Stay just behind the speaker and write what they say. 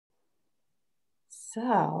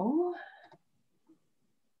So,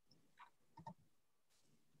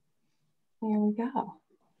 here we go.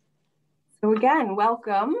 So again,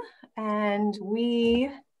 welcome. And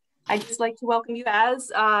I'd just like to welcome you as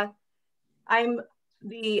I'm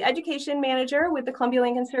the education manager with the Columbia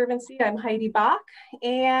Land Conservancy. I'm Heidi Bach.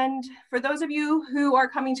 And for those of you who are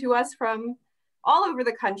coming to us from all over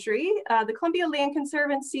the country, the Columbia Land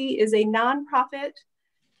Conservancy is a nonprofit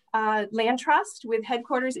land trust with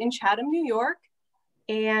headquarters in Chatham, New York.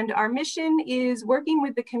 And our mission is working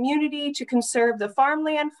with the community to conserve the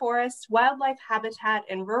farmland, forests, wildlife habitat,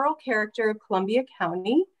 and rural character of Columbia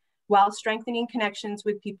County while strengthening connections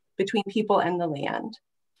with between people and the land.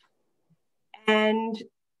 And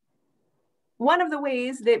one of the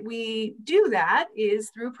ways that we do that is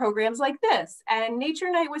through programs like this. And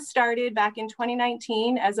Nature Night was started back in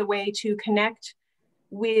 2019 as a way to connect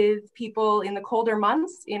with people in the colder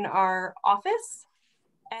months in our office.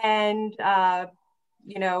 And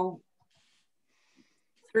you know,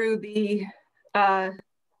 through the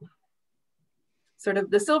sort of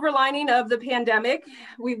the silver lining of the pandemic,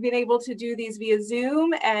 we've been able to do these via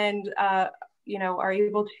Zoom and, you know, are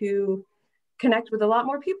able to connect with a lot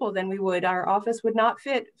more people than we would. Our office would not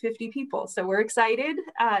fit 50 people. So we're excited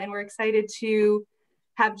and we're excited to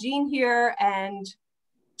have Jean here. And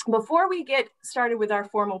before we get started with our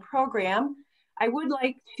formal program, I would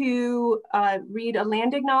like to read a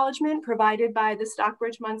land acknowledgement provided by the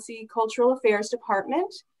Stockbridge-Muncie Cultural Affairs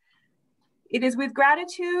Department. It is with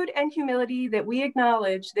gratitude and humility that we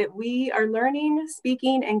acknowledge that we are learning,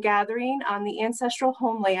 speaking, and gathering on the ancestral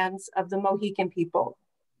homelands of the Mohican people,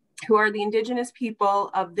 who are the indigenous people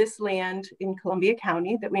of this land in Columbia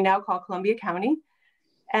County that we now call Columbia County.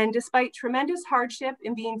 And despite tremendous hardship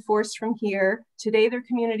in being forced from here, today their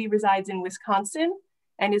community resides in Wisconsin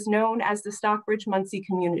and is known as the Stockbridge-Muncie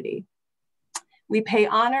community. We pay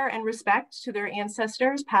honor and respect to their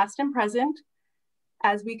ancestors, past and present,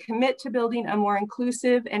 as we commit to building a more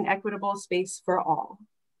inclusive and equitable space for all.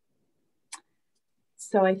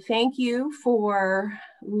 So I thank you for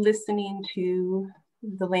listening to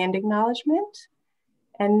the land acknowledgement.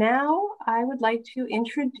 And now I would like to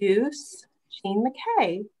introduce Jean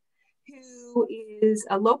Mackay, who is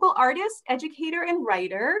a local artist, educator, and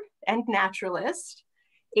writer, and naturalist.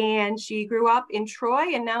 And she grew up in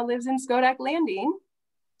Troy and now lives in Schodack Landing,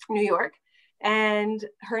 New York. And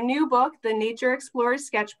her new book, The Nature Explorer's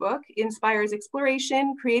Sketchbook, inspires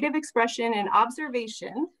exploration, creative expression, and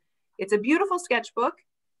observation. It's a beautiful sketchbook,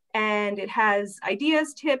 and it has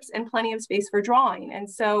ideas, tips, and plenty of space for drawing. And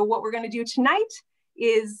so what we're going to do tonight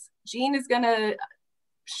is Jean is going to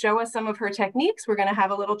show us some of her techniques. We're going to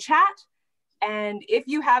have a little chat. And if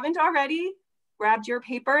you haven't already grabbed your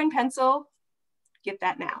paper and pencil, get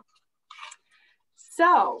that now.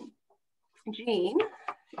 So, Jean,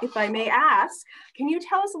 if I may ask, can you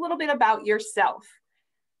tell us a little bit about yourself?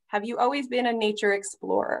 Have you always been a nature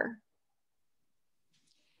explorer?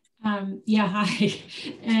 Yeah, hi.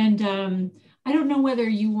 And I don't know whether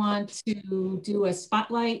you want to do a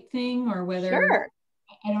spotlight thing or whether, sure.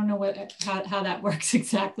 I don't know how that works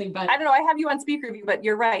exactly, but. I don't know, I have you on speaker view, but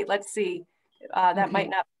you're right, let's see. That okay.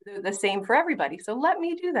 Might not be the same for everybody. So let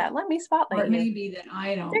me do that. Let me spotlight you. Or it may be that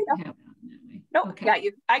I don't have it on that way. Nope, okay. Got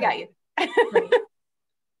you. I got you.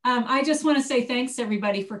 I just want to say thanks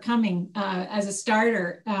everybody for coming. As a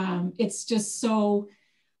starter, it's just so,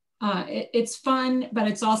 it's fun, but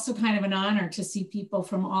it's also kind of an honor to see people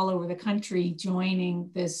from all over the country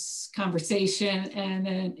joining this conversation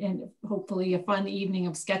and hopefully a fun evening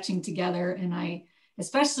of sketching together. And I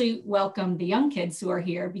especially welcome the young kids who are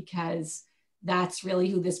here because that's really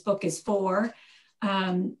who this book is for.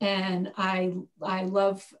 And I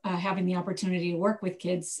love having the opportunity to work with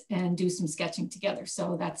kids and do some sketching together.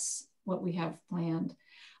 So that's what we have planned.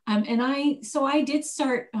 So I did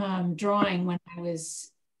start drawing when I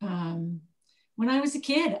was a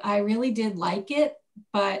kid. I really did like it,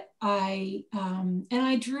 but I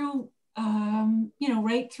drew, you know,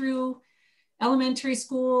 right through elementary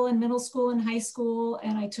school and middle school and high school.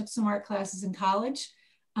 And I took some art classes in college.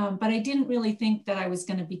 But I didn't really think that I was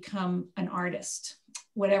going to become an artist,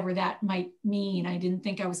 whatever that might mean. I didn't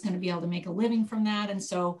think I was going to be able to make a living from that. And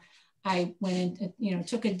so I went and, you know,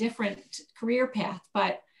 took a different career path,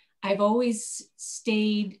 but I've always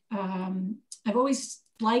stayed, I've always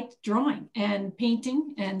liked drawing and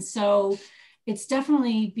painting. And so it's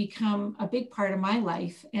definitely become a big part of my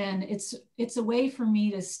life. And it's a way for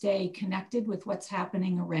me to stay connected with what's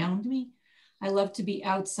happening around me. I love to be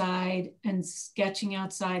outside and sketching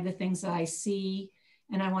outside the things that I see.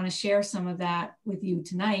 And I want to share some of that with you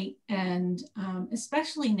tonight. And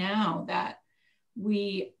especially now that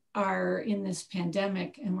we are in this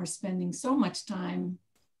pandemic and we're spending so much time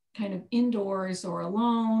kind of indoors or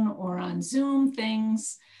alone or on Zoom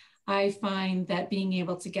things, I find that being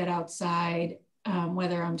able to get outside,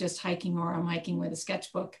 whether I'm just hiking or I'm hiking with a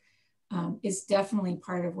sketchbook, is definitely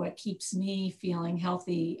part of what keeps me feeling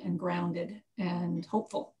healthy and grounded and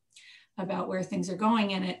hopeful about where things are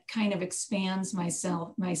going. And it kind of expands my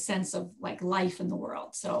sense of like life in the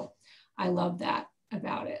world. So I love that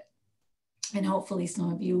about it. And hopefully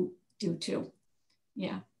some of you do too.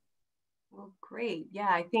 Yeah. Well, great. Yeah,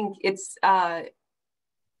 I think it's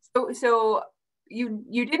so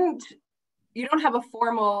you don't have a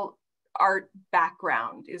formal art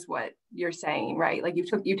background is what you're saying, right? Like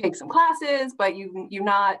you take some classes, but you're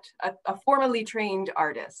not a formally trained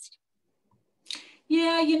artist.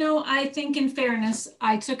 Yeah, you know, I think in fairness,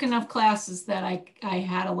 I took enough classes that I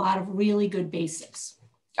had a lot of really good basics.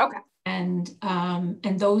 Okay. And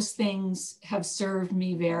those things have served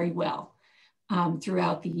me very well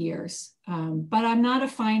throughout the years. But I'm not a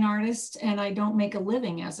fine artist and I don't make a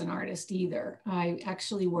living as an artist either. I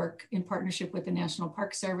actually work in partnership with the National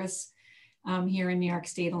Park Service here in New York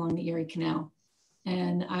State along the Erie Canal.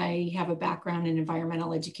 And I have a background in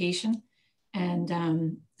environmental education.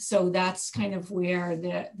 And so that's kind of where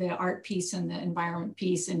the art piece and the environment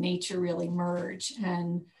piece and nature really merge.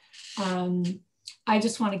 And I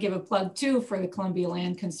just want to give a plug too for the Columbia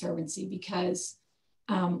Land Conservancy because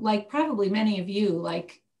like probably many of you,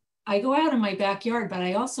 like I go out in my backyard, but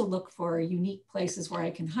I also look for unique places where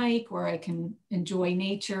I can hike, where I can enjoy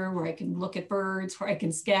nature, where I can look at birds, where I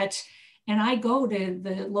can sketch. And I go to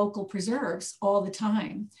the local preserves all the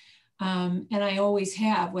time. And I always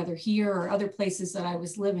have, whether here or other places that I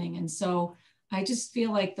was living. And so I just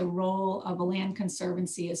feel like the role of a land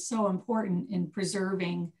conservancy is so important in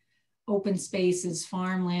preserving open spaces,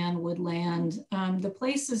 farmland, woodland, the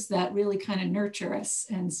places that really kind of nurture us.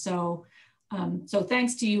 And so, so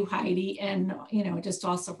thanks to you, Heidi, and you know, just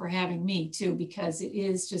also for having me too, because it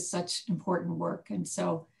is just such important work. And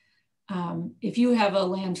so if you have a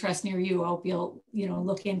land trust near you, I hope you'll, you know,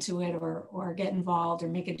 look into it or get involved or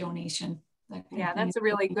make a donation. Yeah, that's a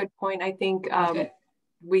really good point. I think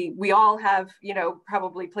we all have, you know,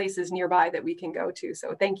 probably places nearby that we can go to.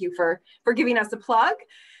 So thank you for giving us a plug.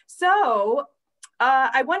 So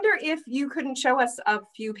I wonder if you couldn't show us a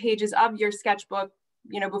few pages of your sketchbook,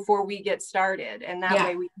 you know, before we get started, and that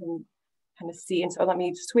way we can kind of see. And so let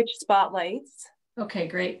me switch spotlights. Okay,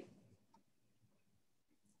 great.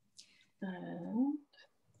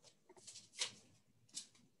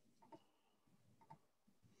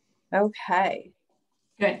 Okay.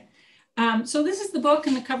 Good. So this is the book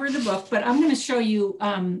and the cover of the book, but I'm going to show you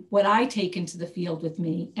what I take into the field with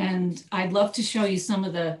me. And I'd love to show you some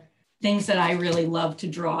of the things that I really love to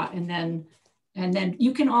draw. And then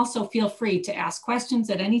you can also feel free to ask questions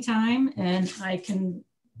at any time. And I can,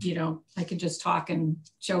 you know, I can just talk and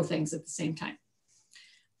show things at the same time.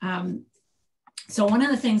 So one of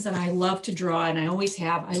the things that I love to draw, and I always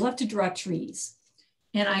have, I love to draw trees.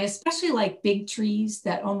 And I especially like big trees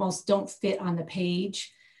that almost don't fit on the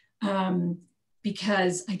page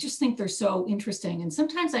because I just think they're so interesting. And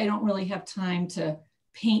sometimes I don't really have time to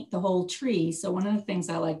paint the whole tree. So one of the things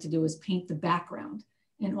I like to do is paint the background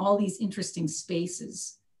and all these interesting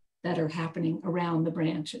spaces that are happening around the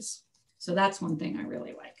branches. So that's one thing I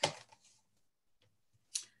really like.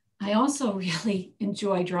 I also really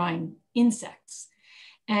enjoy drawing insects.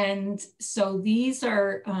 And so these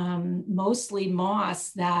are mostly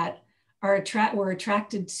moths that were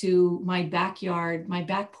attracted to my backyard, my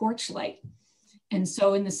back porch light. And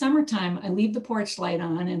so in the summertime, I leave the porch light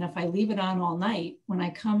on. And if I leave it on all night, when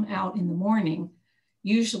I come out in the morning,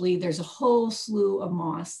 usually there's a whole slew of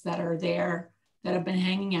moths that are there that have been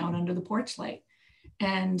hanging out under the porch light.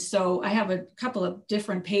 And so I have a couple of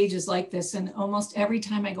different pages like this. And almost every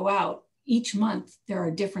time I go out, each month, there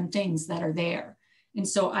are different things that are there. And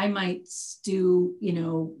so I might do, you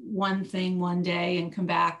know, one thing one day and come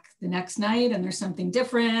back the next night and there's something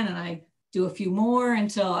different. And I do a few more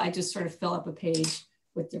until I just sort of fill up a page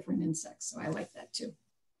with different insects. So I like that too.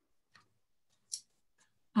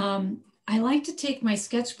 I like to take my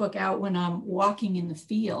sketchbook out when I'm walking in the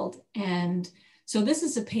field. And so this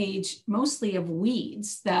is a page mostly of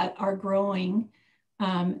weeds that are growing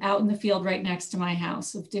out in the field right next to my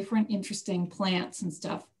house of different interesting plants and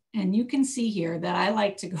stuff. And you can see here that I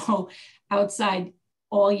like to go outside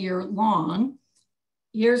all year long.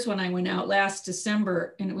 Here's when I went out last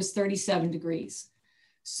December and it was 37 degrees.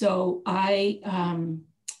 So I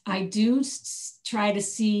do try to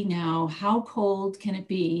see now how cold can it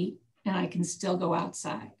be and I can still go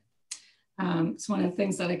outside. It's one of the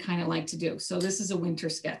things that I kind of like to do. So this is a winter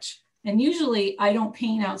sketch. And usually I don't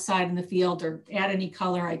paint outside in the field or add any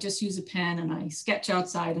color. I just use a pen and I sketch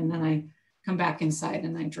outside, and then I come back inside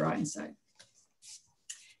and I draw inside.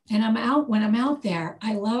 And when I'm out there,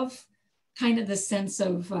 I love kind of the sense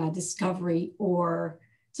of discovery, or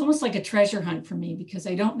it's almost like a treasure hunt for me, because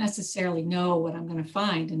I don't necessarily know what I'm going to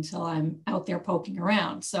find until I'm out there poking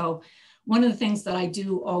around. So one of the things that I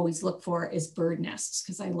do always look for is bird nests,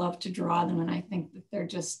 because I love to draw them and I think that they're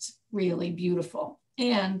just really beautiful.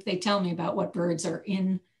 And they tell me about what birds are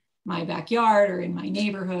in my backyard or in my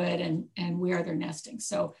neighborhood, and where they're nesting.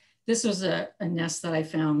 So this was a nest that I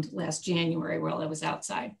found last January while I was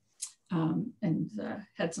outside, and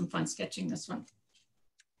had some fun sketching this one.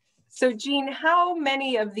 So Jean, how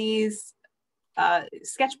many of these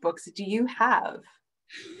sketchbooks do you have?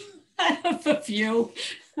 I have a few.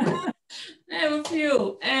 I have a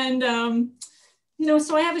few. And, you know,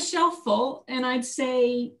 so I have a shelf full, and I'd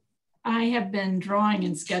say I have been drawing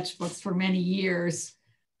in sketchbooks for many years.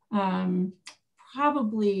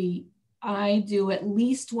 Probably I do at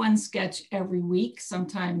least one sketch every week,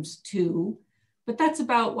 sometimes two, but that's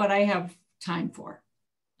about what I have time for.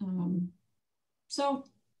 And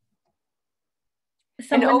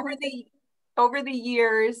over the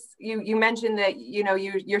years, you mentioned that, you know,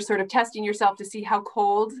 you're sort of testing yourself to see how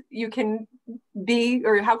cold you can be,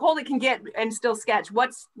 or how cold it can get and still sketch.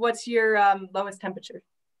 What's your lowest temperature?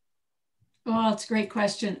 Oh, it's a great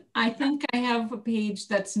question. I think I have a page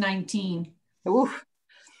that's 19. Oof.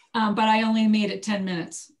 But I only made it 10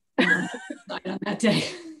 minutes on that day.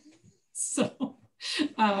 So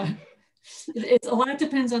it's a lot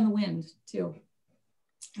depends on the wind too.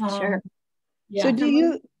 Sure. Yeah. So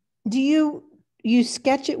do you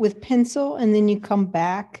sketch it with pencil and then you come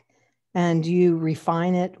back and you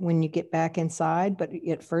refine it when you get back inside, but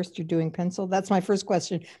at first you're doing pencil? That's my first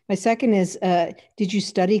question. My second is, did you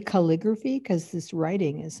study calligraphy? Because this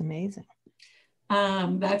writing is amazing.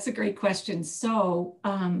 That's a great question. So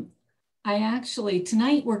I actually,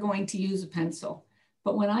 tonight we're going to use a pencil,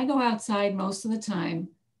 but when I go outside most of the time,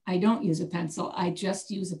 I don't use a pencil. I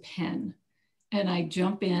just use a pen, and I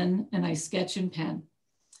jump in and I sketch in pen.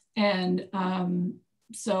 And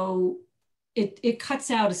so it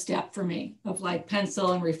cuts out a step for me of like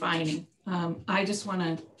pencil and refining. I just want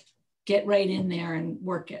to get right in there and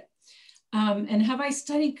work it. And have I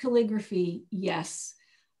studied calligraphy? Yes.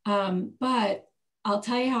 But I'll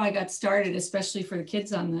tell you how I got started, especially for the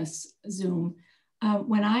kids on this Zoom.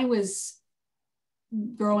 When I was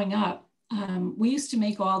growing up, we used to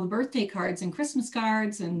make all the birthday cards and Christmas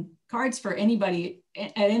cards and cards for anybody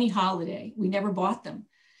at any holiday. We never bought them.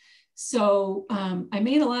 So I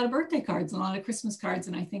made a lot of birthday cards, a lot of Christmas cards.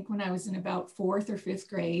 And I think when I was in about 4th or 5th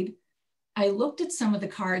grade, I looked at some of the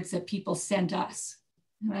cards that people sent us.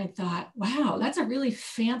 And I thought, wow, that's a really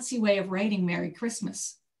fancy way of writing Merry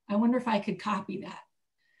Christmas. I wonder if I could copy that.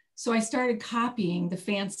 So I started copying the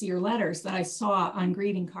fancier letters that I saw on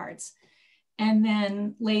greeting cards. And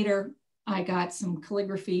then later I got some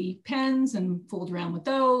calligraphy pens and fooled around with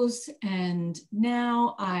those. And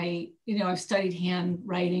now I've studied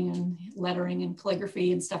handwriting and lettering and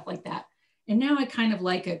calligraphy and stuff like that. And now I kind of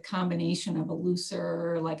like a combination of a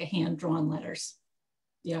looser, like a hand-drawn letters.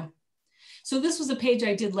 Yeah. So this was a page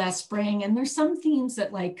I did last spring, and there's some themes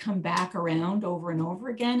that like come back around over and over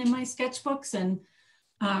again in my sketchbooks. And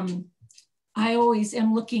I always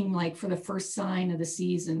am looking like for the first sign of the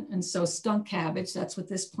season. And so skunk cabbage, that's what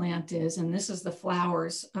this plant is. And this is the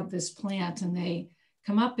flowers of this plant. And they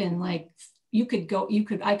come up in like,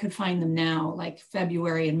 I could find them now, like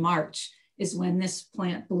February and March is when this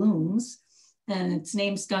plant blooms. And it's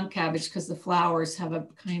named skunk cabbage because the flowers have a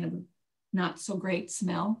kind of not so great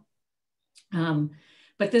smell.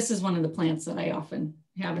 But this is one of the plants that I often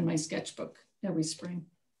have in my sketchbook every spring.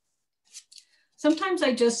 Sometimes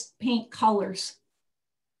I just paint colors.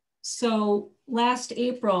 So last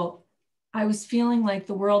April, I was feeling like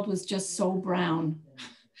the world was just so brown.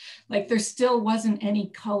 Like there still wasn't any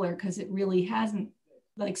color because it really hasn't,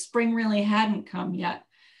 like spring really hadn't come yet.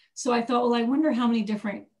 So I thought, well, I wonder how many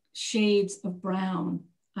different shades of brown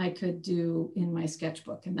I could do in my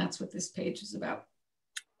sketchbook. And that's what this page is about.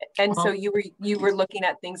 And so you were looking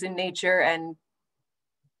at things in nature and.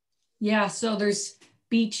 Yeah, so there's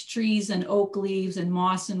beech trees and oak leaves and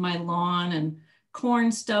moss in my lawn and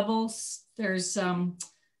corn stubbles. There's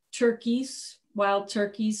turkeys, wild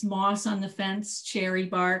turkeys, moss on the fence, cherry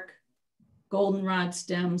bark, goldenrod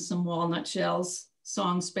stems, some walnut shells,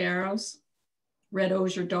 song sparrows, red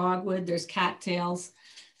osier dogwood, there's cattails.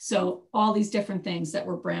 So all these different things that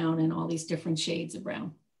were brown and all these different shades of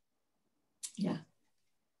brown. Yeah.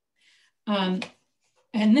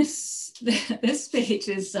 And this page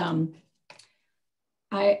is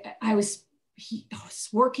I was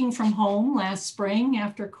working from home last spring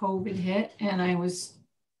after COVID hit, and I was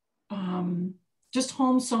just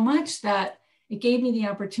home so much that it gave me the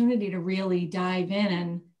opportunity to really dive in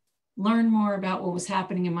and learn more about what was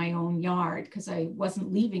happening in my own yard, because I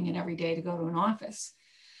wasn't leaving it every day to go to an office.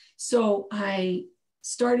 So I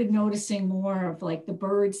started noticing more of like the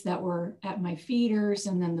birds that were at my feeders,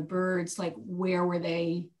 and then the birds, like where were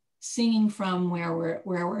they singing from, where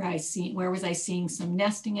was I seeing some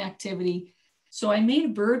nesting activity. So I made a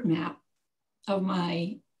bird map of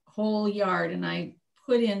my whole yard, and I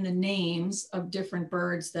put in the names of different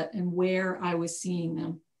birds and where I was seeing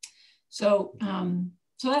them. So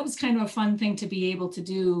so that was kind of a fun thing to be able to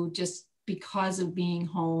do, just because of being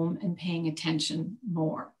home and paying attention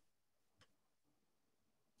more.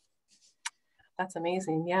 That's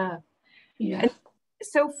amazing. Yeah. Yeah. And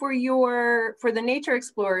so for the Nature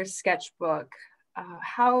Explorers sketchbook,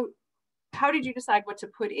 how did you decide what to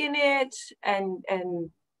put in it, and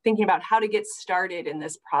thinking about how to get started in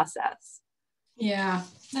this process? Yeah,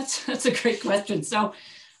 that's a great question. So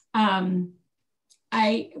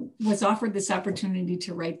I was offered this opportunity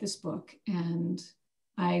to write this book, and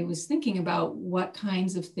I was thinking about what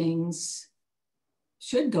kinds of things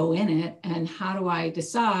should go in it, and how do I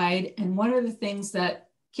decide, and what are the things that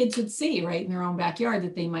kids would see right in their own backyard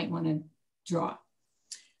that they might want to draw.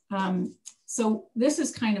 So this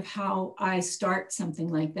is kind of how I start something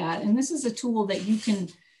like that. And this is a tool that you can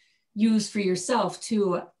use for yourself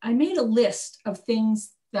too. I made a list of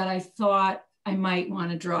things that I thought I might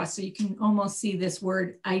want to draw. So you can almost see this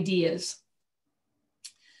word ideas.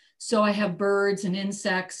 So I have birds and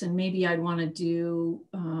insects, and maybe I'd want to do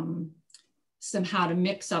some how to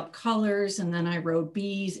mix up colors. And then I wrote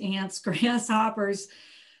bees, ants, grasshoppers,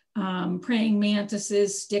 praying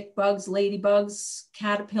mantises, stick bugs, ladybugs,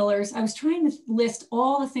 caterpillars. I was trying to list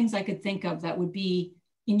all the things I could think of that would be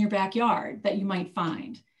in your backyard that you might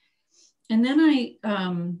find. And then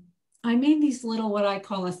I made these little, what I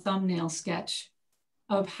call a thumbnail sketch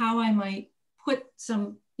of how I might put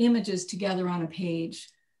some images together on a page.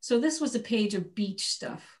 So this was a page of beach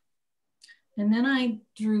stuff. And then I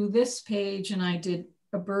drew this page, and I did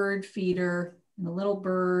a bird feeder and a little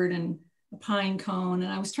bird and a pine cone.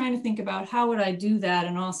 And I was trying to think about how would I do that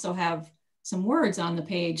and also have some words on the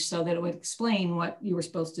page so that it would explain what you were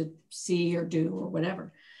supposed to see or do or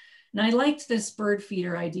whatever. And I liked this bird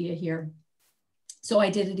feeder idea here. So I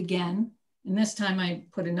did it again. And this time I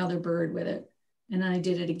put another bird with it. And I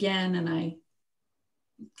did it again, and I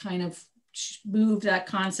kind of moved that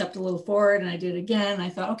concept a little forward, and I did it again. And I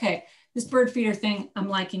thought, okay, this bird feeder thing, I'm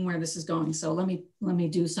liking where this is going. So let me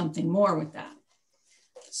do something more with that.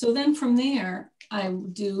 So then from there, I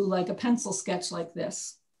would do like a pencil sketch like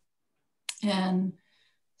this. And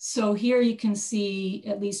so here you can see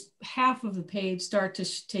at least half of the page start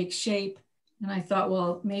to take shape. And I thought,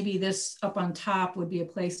 well, maybe this up on top would be a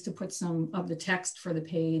place to put some of the text for the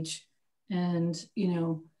page. And,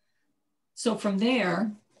 so from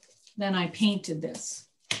there, then I painted this.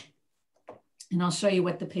 And I'll show you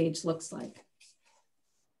what the page looks like.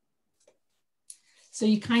 So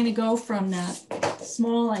you kind of go from that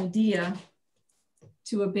small idea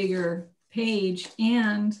to a bigger page.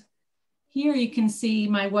 And here you can see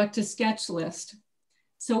my what to sketch list.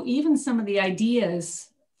 So even some of the ideas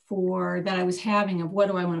that I was having of what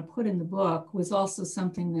do I want to put in the book was also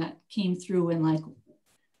something that came through in like,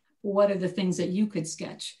 what are the things that you could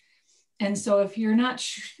sketch? And so if you're not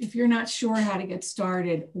sure how to get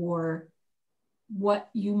started or what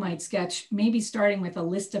you might sketch, maybe starting with a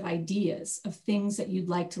list of ideas of things that you'd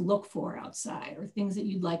like to look for outside, or things that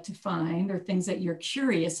you'd like to find, or things that you're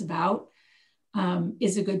curious about,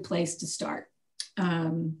 is a good place to start.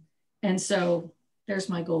 And so there's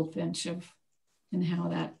my goldfinch and how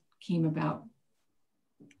that came about.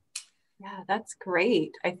 Yeah, that's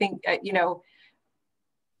great. I think,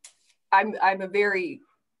 I'm a very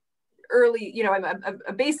early, I'm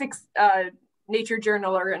a basic nature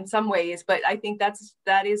journaler in some ways, but I think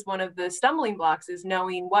that is one of the stumbling blocks, is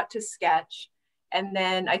knowing what to sketch. And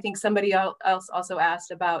then I think somebody else also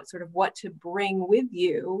asked about sort of what to bring with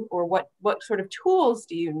you, or what sort of tools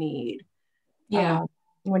do you need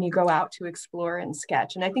when you go out to explore and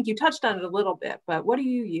sketch. And I think you touched on it a little bit, but what do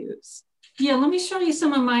you use? Yeah, let me show you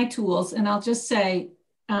some of my tools. And I'll just say,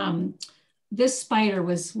 this spider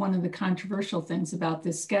was one of the controversial things about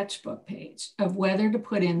this sketchbook page, of whether to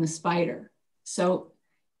put in the spider. So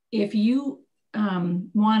if you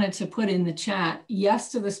wanted to put in the chat,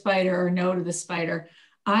 yes to the spider or no to the spider,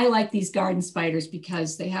 I like these garden spiders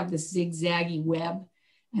because they have this zigzaggy web.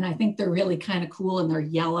 And I think they're really kind of cool, and they're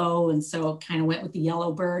yellow. And so kind of went with the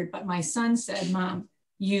yellow bird. But my son said, Mom,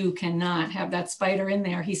 you cannot have that spider in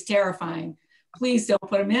there. He's terrifying. Please don't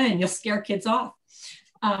put him in. You'll scare kids off.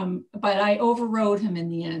 But I overrode him in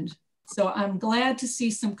the end. So I'm glad to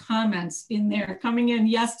see some comments in there coming in.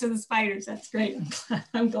 Yes to the spiders. That's great.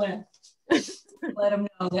 I'm glad. Let him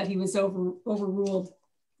know that he was overruled.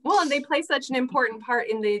 Well, and they play such an important part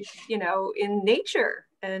in the, you know, in nature,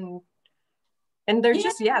 and they're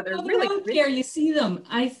just, yeah, they're really out there. You see them.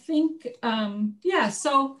 I think, yeah.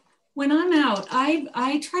 So when I'm out,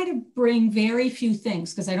 I try to bring very few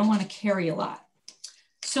things because I don't want to carry a lot.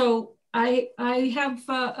 So I have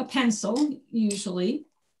a pencil usually,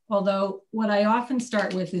 although what I often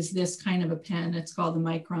start with is this kind of a pen. It's called the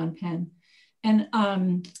Micron pen. And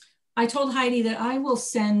I told Heidi that I will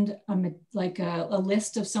send a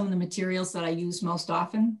list of some of the materials that I use most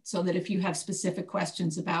often, so that if you have specific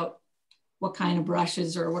questions about what kind of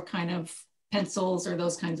brushes or what kind of pencils or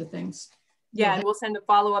those kinds of things. Yeah, and we'll send a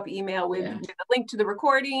follow-up email with a link to the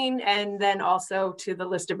recording and then also to the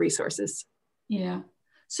list of resources. Yeah,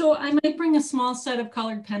 so I might bring a small set of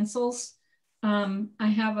colored pencils. I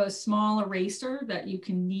have a small eraser that you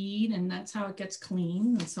can knead, and that's how it gets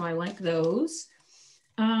clean. And so I like those.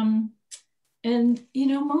 And, you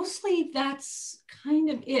know, mostly that's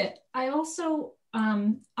kind of it. I also,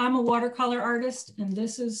 I'm a watercolor artist, and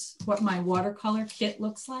this is what my watercolor kit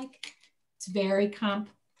looks like. It's very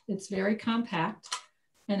compact,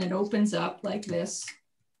 and it opens up like this,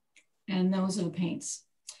 and those are the paints.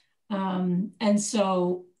 And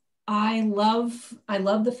so I love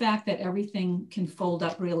the fact that everything can fold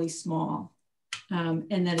up really small,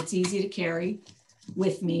 and that it's easy to carry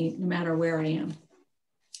with me no matter where I am.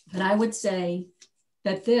 But I would say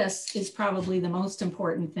that this is probably the most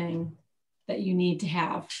important thing that you need to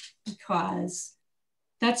have, because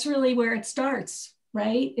that's really where it starts,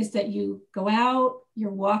 right? Is that you go out,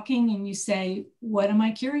 you're walking, and you say, what am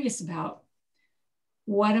I curious about?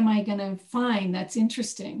 What am I going to find that's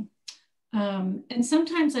interesting? And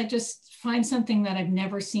sometimes I just find something that I've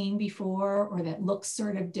never seen before, or that looks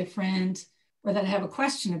sort of different, or that I have a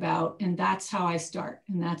question about, and that's how I start.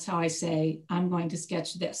 And that's how I say, I'm going to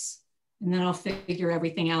sketch this. And then I'll figure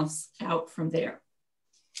everything else out from there.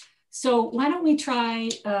 So why don't we try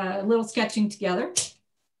a little sketching together?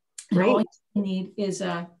 Great. All you need is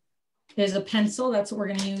a pencil. That's what we're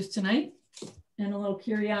gonna use tonight. And a little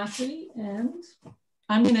curiosity. And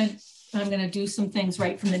I'm gonna do some things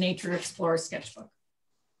right from the Nature Explorer sketchbook.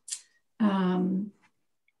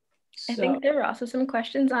 I think there were also some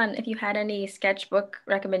questions on if you had any sketchbook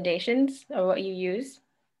recommendations or what you use.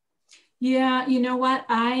 Yeah, you know what?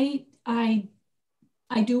 I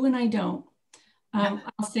do and I don't.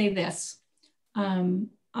 I'll say this.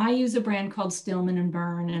 I use a brand called Stillman and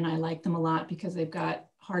Byrne, and I like them a lot because they've got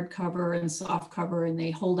hardcover and soft cover, and they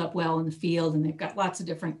hold up well in the field, and they've got lots of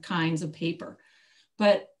different kinds of paper.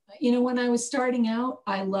 But you know, when I was starting out,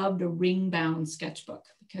 I loved a ring-bound sketchbook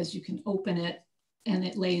because you can open it and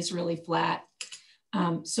it lays really flat.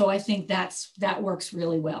 So I think that works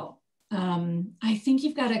really well. I think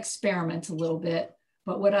you've got to experiment a little bit,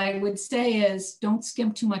 but what I would say is don't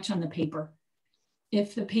skimp too much on the paper.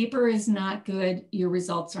 If the paper is not good, your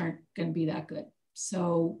results aren't going to be that good.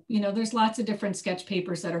 So, you know, there's lots of different sketch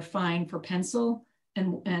papers that are fine for pencil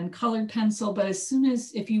and colored pencil, but as soon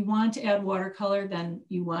as, if you want to add watercolor, then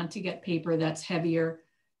you want to get paper that's heavier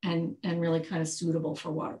and really kind of suitable for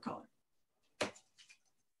watercolor.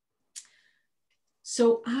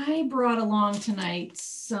 So I brought along tonight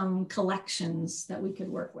some collections that we could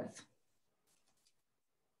work with.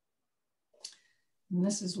 And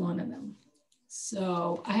this is one of them.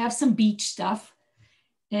 So I have some beach stuff,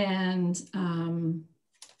 and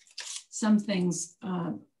some things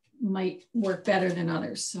might work better than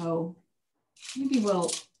others. So maybe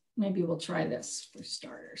we'll try this for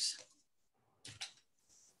starters.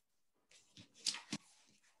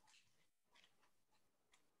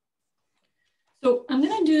 So I'm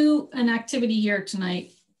going to do an activity here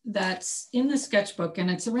tonight that's in the sketchbook, and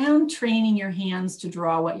it's around training your hands to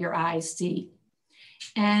draw what your eyes see.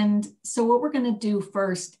 And so what we're going to do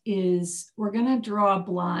first is we're going to draw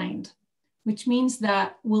blind, which means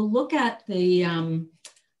that we'll look at the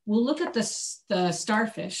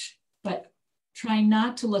starfish, but try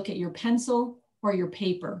not to look at your pencil or your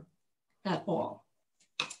paper at all.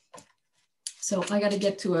 So I got to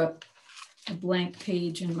get to a blank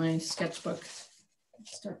page in my sketchbook.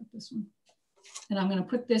 Let's start with this one. And I'm going to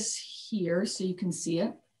put this here so you can see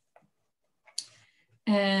it.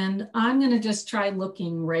 And I'm going to just try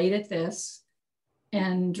looking right at this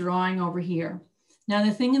and drawing over here. Now,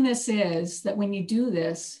 the thing in this is that when you do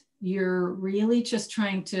this, you're really just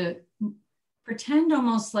trying to pretend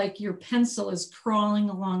almost like your pencil is crawling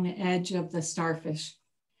along the edge of the starfish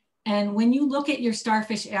And when you look at your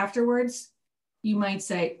starfish afterwards, you might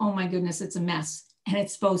say, oh my goodness, it's a mess. And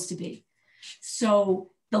it's supposed to be.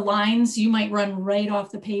 So the lines, you might run right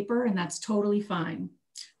off the paper, and that's totally fine.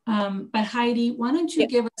 But Heidi, why don't you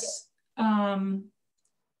give us no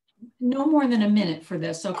more than a minute for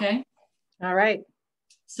this, okay? All right.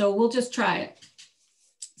 So we'll just try it,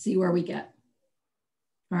 see where we get.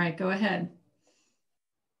 All right, go ahead.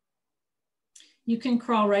 You can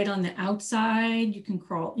crawl right on the outside. You can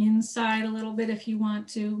crawl inside a little bit if you want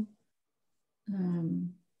to.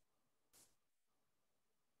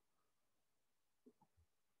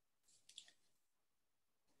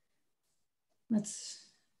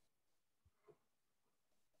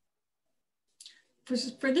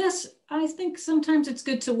 For this, I think sometimes it's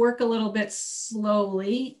good to work a little bit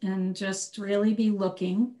slowly and just really be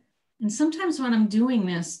looking. And sometimes when I'm doing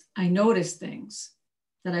this, I notice things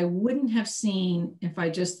that I wouldn't have seen if I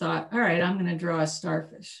just thought, all right, I'm going to draw a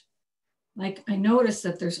starfish. Like I noticed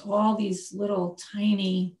that there's all these little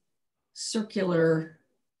tiny circular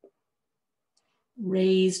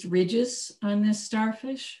raised ridges on this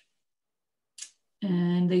starfish.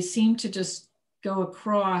 And they seem to just go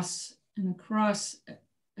across and across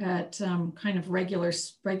at kind of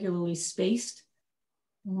regularly spaced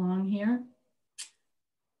along here.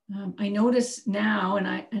 I notice now, and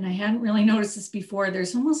I hadn't really noticed this before,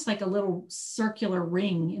 there's almost like a little circular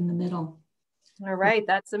ring in the middle. All right,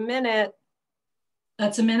 that's a minute.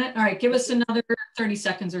 That's a minute? All right, give us another 30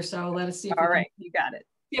 seconds or so. Let us see if all right, you got it.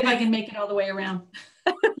 See if I can make it all the way around.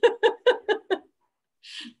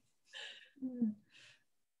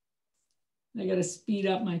 I got to speed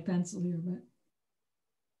up my pencil here,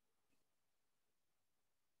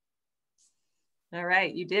 but. All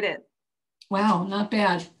right, you did it. Wow, not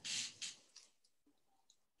bad.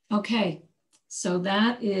 Okay, so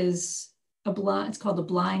that is it's called a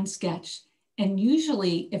blind sketch. And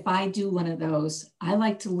usually if I do one of those, I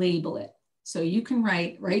like to label it. So you can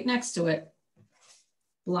write right next to it,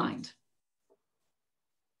 blind.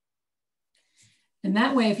 And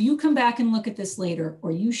that way, if you come back and look at this later,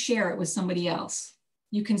 or you share it with somebody else,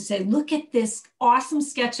 you can say, look at this awesome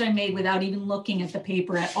sketch I made without even looking at the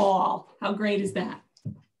paper at all. How great is that?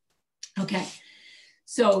 Okay,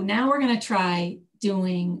 so now we're gonna try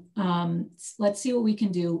doing, let's see what we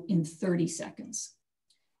can do in 30 seconds.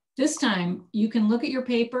 This time, you can look at your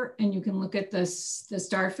paper and you can look at the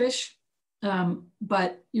starfish,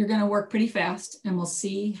 but you're gonna work pretty fast and we'll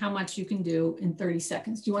see how much you can do in 30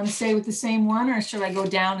 seconds. Do you wanna stay with the same one or should I go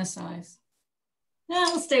down a size? No,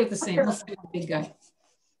 we'll stay with the same, we'll stay with the big guy.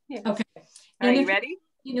 Yeah. Okay. Are you ready?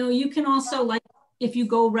 You know, you can also, like, if you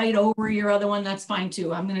go right over your other one, that's fine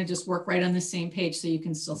too. I'm gonna just work right on the same page so you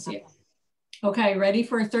can still see it. Okay, ready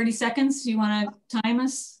for 30 seconds? Do you wanna time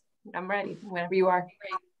us? I'm ready, whenever you are.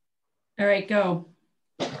 All right, go.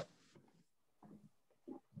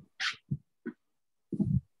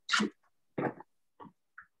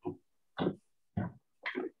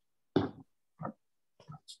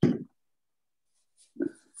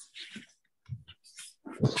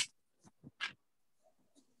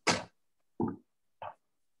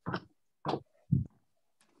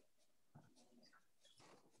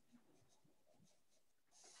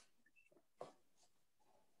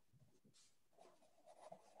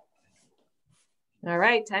 All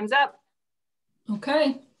right, time's up.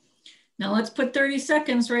 Okay, now let's put 30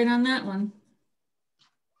 seconds right on that one.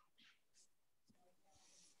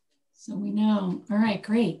 So we know, all right,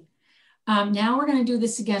 great. Now we're gonna do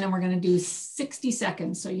this again and we're gonna do 60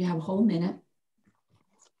 seconds. So you have a whole minute.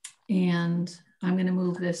 And I'm gonna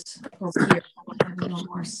move this over here. I have a little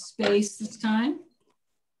more space this time.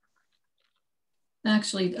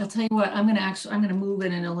 Actually, I'll tell you what, I'm gonna move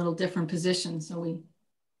it in a little different position. So we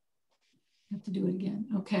have to do it again.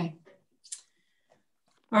 Okay.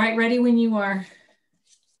 All right, ready when you are.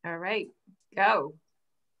 All right, go.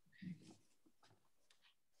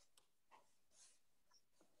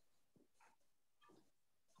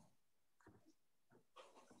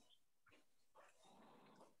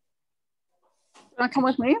 Want to come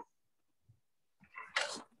with me?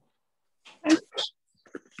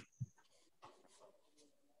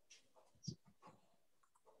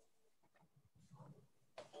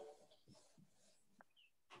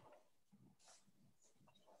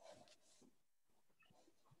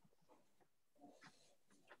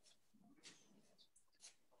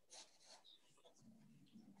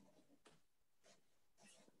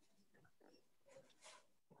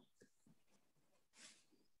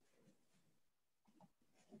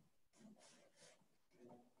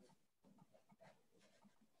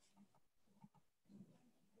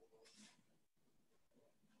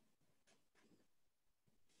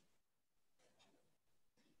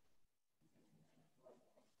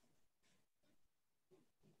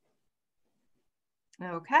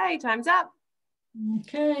 Okay, time's up.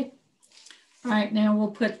 Okay. All right, now we'll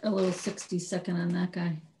put a little 60-second on that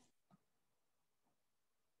guy.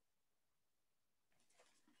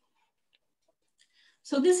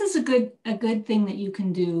 So this is a good thing that you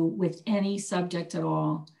can do with any subject at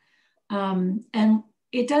all. And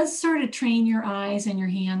it does sort of train your eyes and your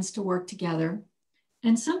hands to work together.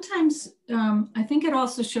 And sometimes I think it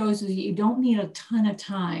also shows that you don't need a ton of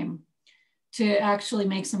time to actually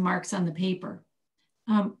make some marks on the paper.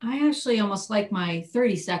 I actually almost like my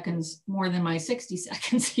 30 seconds more than my 60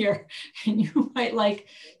 seconds here. And you might like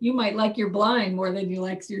your blind more than you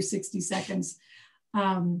like your 60 seconds.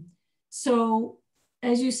 So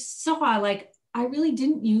as you saw, like I really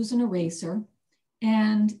didn't use an eraser.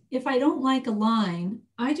 And if I don't like a line,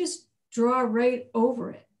 I just draw right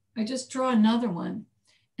over it. I just draw another one.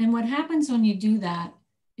 And what happens when you do that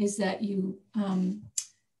is that you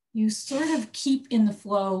sort of keep in the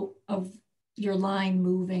flow of your line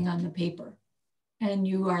moving on the paper, and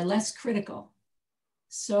you are less critical.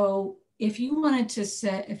 So if you wanted to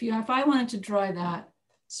say, if I wanted to draw that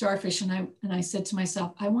starfish and I said to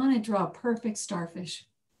myself, I want to draw a perfect starfish.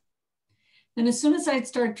 Then as soon as I'd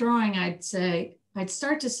start drawing, I'd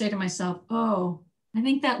start to say to myself, oh, I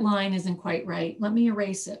think that line isn't quite right. Let me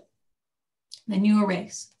erase it. Then you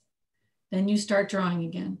erase. Then you start drawing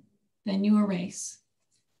again. Then you erase.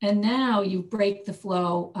 And now you break the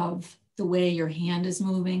flow of the way your hand is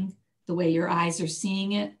moving, the way your eyes are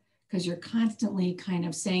seeing it, because you're constantly kind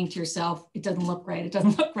of saying to yourself, it doesn't look right, it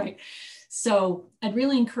doesn't look right. So I'd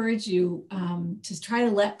really encourage you to try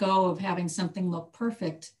to let go of having something look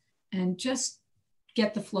perfect and just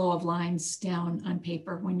get the flow of lines down on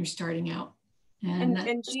paper when you're starting out.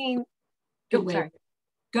 And Jean, sorry.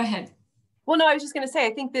 Go ahead. Well, no, I was just going to say,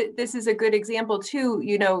 I think that this is a good example too.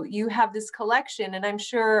 You know, you have this collection, and I'm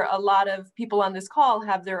sure a lot of people on this call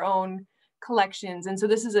have their own collections. And so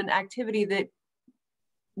this is an activity that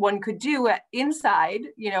one could do inside,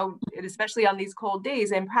 you know, especially on these cold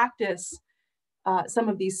days, and practice some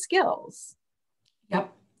of these skills.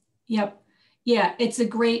 Yep. Yeah, it's a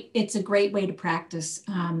great way to practice.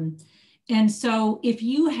 And so if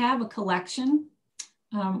you have a collection,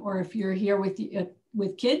 or if you're here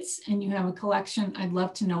with kids and you have a collection, I'd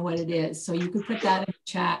love to know what it is. So you could put that in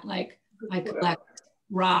the chat, like I collect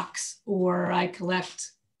rocks, or I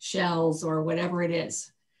collect shells, or whatever it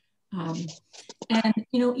is. And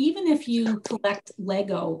you know, even if you collect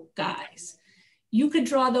Lego guys, you could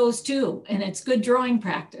draw those too, and it's good drawing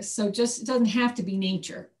practice. So it doesn't have to be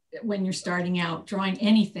nature when you're starting out. Drawing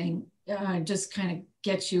anything just kind of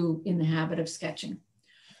gets you in the habit of sketching.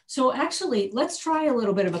 So actually, let's try a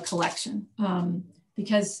little bit of a collection,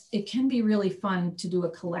 because it can be really fun to do a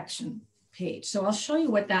collection page. So I'll show you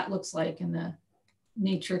what that looks like in the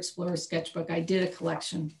Nature Explorer Sketchbook. I did a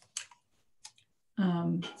collection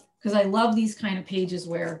because I love these kind of pages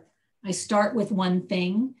where I start with one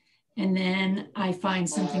thing and then I find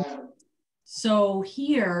something. So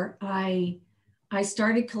here I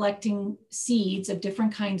started collecting seeds of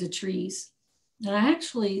different kinds of trees. And I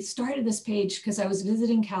actually started this page because I was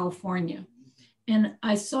visiting California and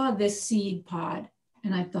I saw this seed pod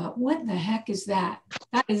and I thought, what the heck is that?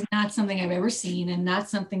 That is not something I've ever seen, and not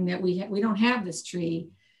something that we don't have this tree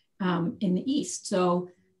in the East. So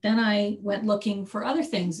then I went looking for other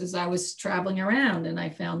things as I was traveling around, and I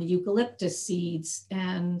found the eucalyptus seeds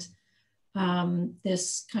and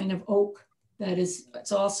this kind of oak that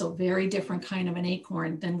it's also very different kind of an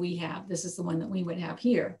acorn than we have. This is the one that we would have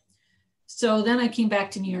here. So then I came back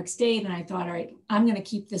to New York State and I thought, all right, I'm going to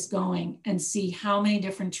keep this going and see how many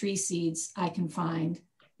different tree seeds I can find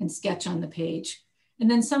and sketch on the page. And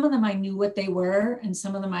then some of them I knew what they were, and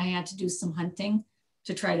some of them I had to do some hunting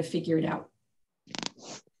to try to figure it out.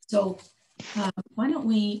 So why don't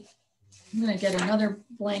I'm going to get another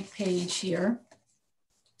blank page here,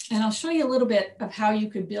 and I'll show you a little bit of how you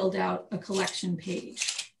could build out a collection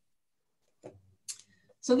page.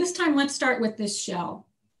 So this time, let's start with this shell.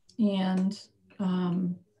 And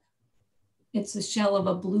it's the shell of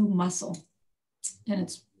a blue mussel, and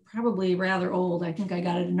it's probably rather old. I think I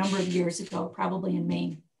got it a number of years ago, probably in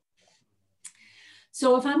Maine.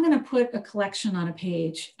 So if I'm going to put a collection on a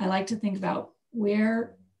page, I like to think about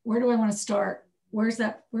where do I want to start? Where's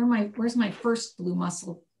my first blue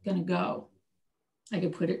mussel going to go? I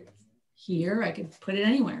could put it here. I could put it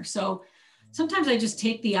anywhere. So sometimes I just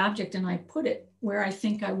take the object and I put it where I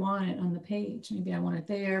think I want it on the page. Maybe I want it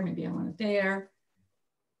there, maybe I want it there.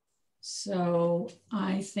 So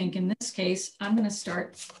I think in this case, I'm going to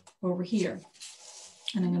start over here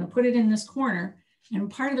and I'm going to put it in this corner. And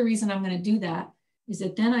part of the reason I'm going to do that is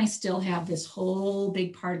that then I still have this whole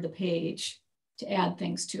big part of the page to add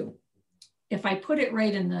things to. if I put it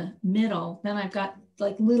right in the middle, then I've got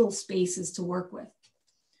like little spaces to work with.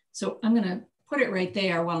 So I'm going to put it right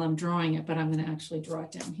there while I'm drawing it, but I'm going to actually draw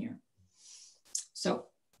it down here. So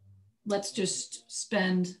let's just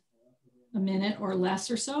spend a minute or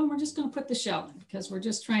less or so, and we're just going to put the shell in because we're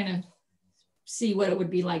just trying to see what it would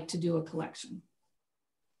be like to do a collection.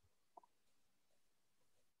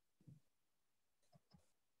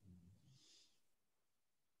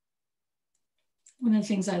 One of the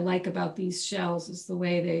things I like about these shells is the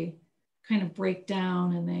way they kind of break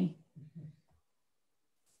down and they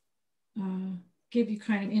give you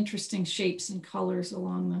kind of interesting shapes and colors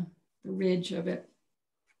along the ridge of it.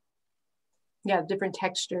 Yeah, different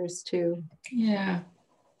textures too. Yeah.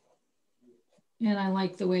 And I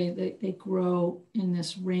like the way that they grow in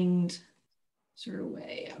this ringed sort of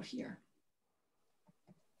way out here.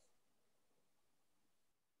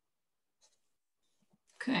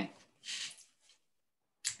 Okay.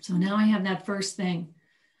 So now I have that first thing.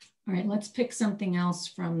 All right, let's pick something else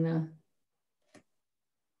from the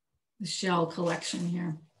shell collection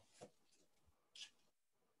here.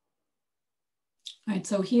 All right,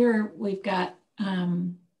 so here we've got,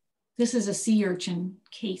 this is a sea urchin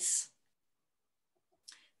case.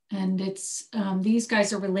 And it's, these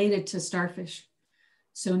guys are related to starfish.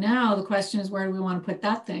 So now the question is, where do we want to put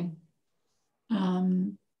that thing?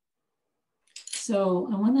 So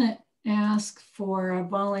I want to ask for a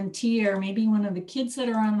volunteer, maybe one of the kids that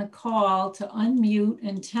are on the call, to unmute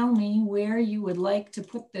and tell me where you would like to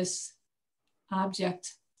put this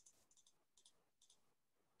object.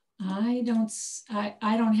 I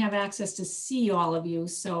don't have access to see all of you,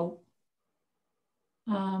 so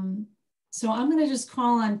so I'm going to just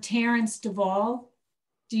call on Terrence Duvall.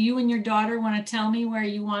 Do you and your daughter want to tell me where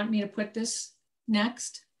you want me to put this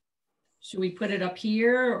next? Should we put it up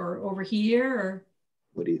here or over here, or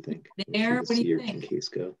what do you think? There, what do you think? Case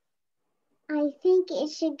go? I think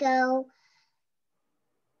it should go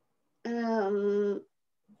on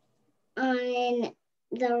the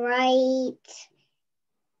right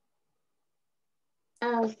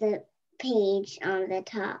of the page on the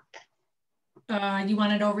top. You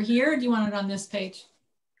want it over here, or do you want it on this page?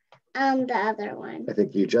 The other one. I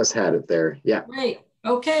think you just had it there. Yeah. Great.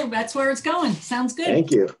 Okay, that's where it's going. Sounds good.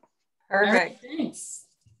 Thank you. Perfect. Right, thanks.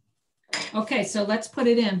 Okay, so let's put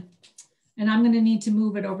it in. And I'm going to need to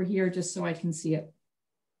move it over here just so I can see it.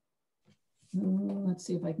 Let's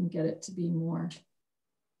see if I can get it to be more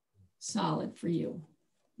solid for you.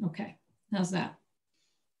 Okay, how's that?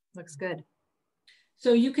 Looks good.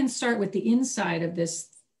 So you can start with the inside of this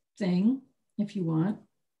thing if you want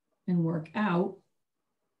and work out.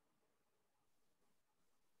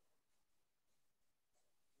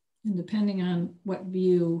 And depending on what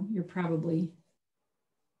view you're probably.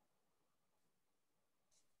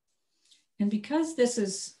 And because this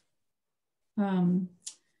is,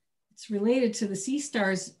 it's related to the sea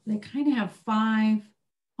stars, they kind of have 5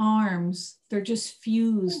 arms. They're just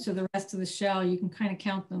fused to the rest of the shell. You can kind of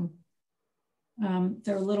count them.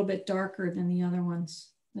 They're a little bit darker than the other ones,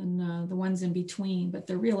 than the ones in between, but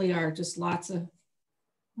there really are just lots of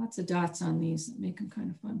dots on these that make them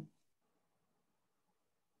kind of fun.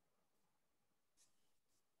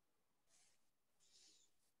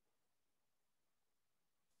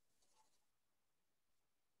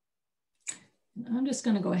 I'm just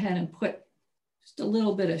going to go ahead and put just a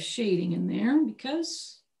little bit of shading in there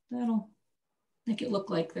because that'll make it look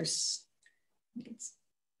like it's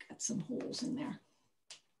got some holes in there.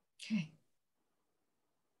 Okay.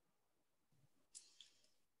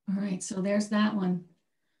 All right, so there's that one.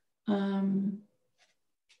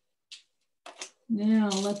 Now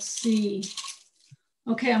let's see.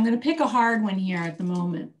 Okay, I'm going to pick a hard one here at the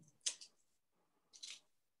moment.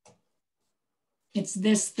 It's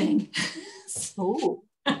this thing. Oh.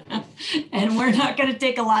 And we're not going to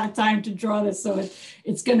take a lot of time to draw this, so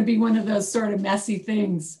it's going to be one of those sort of messy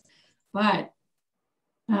things. But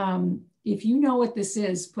if you know what this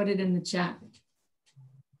is, put it in the chat.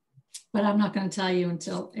 But I'm not going to tell you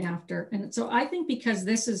until after. And so I think because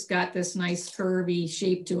this has got this nice curvy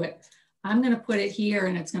shape to it, I'm going to put it here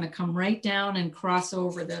and it's going to come right down and cross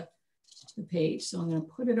over the page. So I'm going to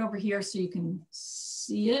put it over here so you can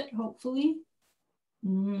see it, hopefully.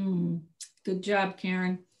 Good job,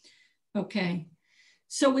 Karen. Okay,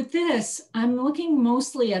 so with this, I'm looking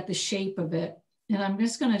mostly at the shape of it, and I'm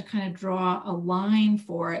just going to kind of draw a line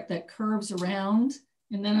for it that curves around,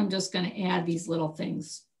 and then I'm just going to add these little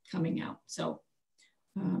things coming out. So,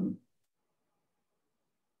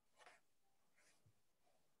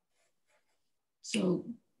 so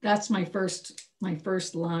that's my first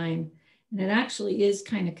line. And it actually is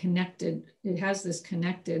kind of connected. It has this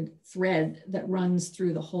connected thread that runs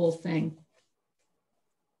through the whole thing.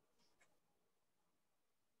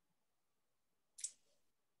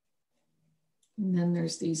 And then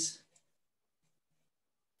there's these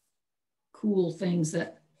cool things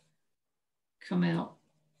that come out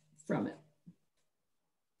from it.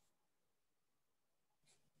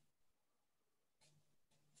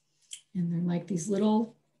 And they're like these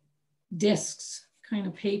little discs, kind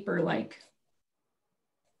of paper-like.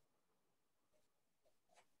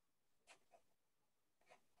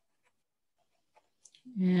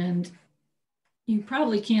 And you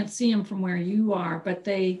probably can't see them from where you are, but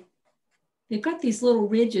they've got these little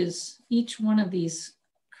ridges. Each one of these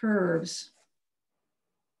curves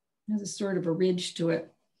has a sort of a ridge to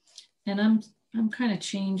it. And I'm kind of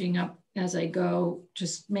changing up as I go,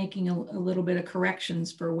 just making a little bit of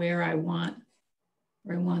corrections for where I want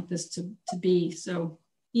this to be. So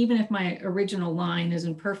even if my original line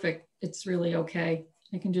isn't perfect, it's really okay.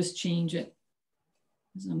 I can just change it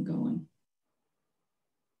as I'm going.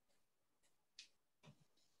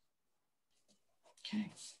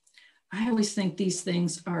 Okay. I always think these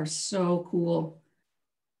things are so cool.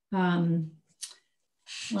 When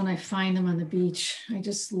I find them on the beach, I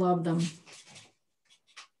just love them.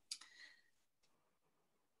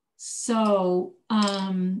 So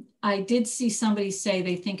I did see somebody say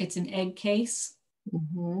they think it's an egg case.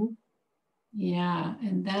 Mm-hmm. Yeah,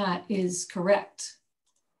 and that is correct.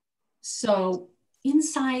 So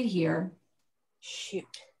inside here, Shoot.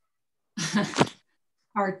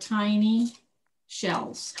 are tiny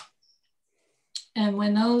shells. And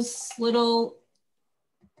when those little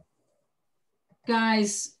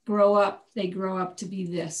guys grow up, they grow up to be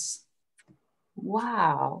this.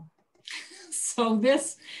 Wow. So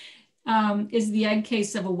this is the egg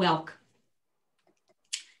case of a whelk.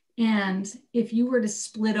 And if you were to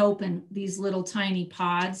split open these little tiny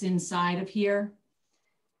pods inside of here,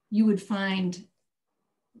 you would find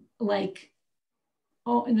like,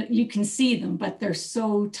 oh, and you can see them, but they're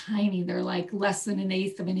so tiny. They're like less than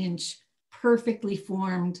 1/8 of an inch, perfectly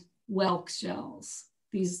formed whelk shells.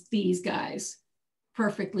 These guys,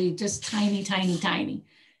 perfectly just tiny, tiny, tiny.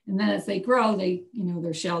 And then as they grow, they, you know,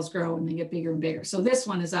 their shells grow and they get bigger and bigger. So this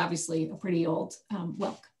one is obviously a pretty old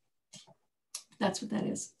whelk. That's what that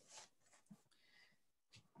is.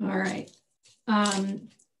 All right.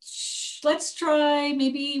 Let's try,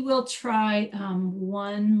 maybe we'll try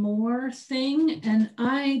one more thing. And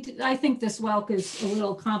I think this whelk is a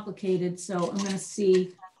little complicated. So I'm going to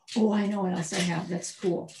see, oh, I know what else I have. That's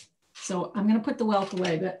cool. So I'm going to put the whelk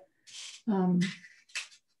away, but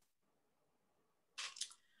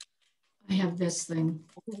I have this thing.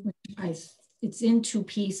 It's in 2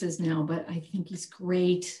 pieces now, but I think he's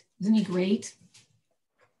great. Isn't he great?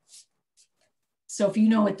 So if you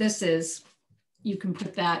know what this is, you can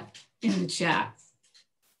put that in the chat.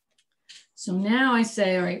 So now I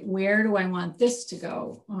say, all right, where do I want this to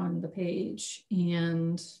go on the page?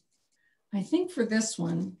 And I think for this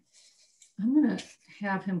one, I'm gonna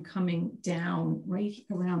have him coming down right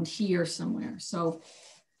around here somewhere. So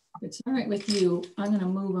if it's all right with you, I'm gonna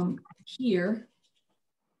move him here.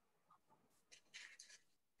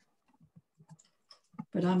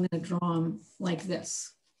 But I'm gonna draw him like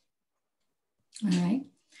this. All right.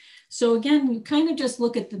 So again, you kind of just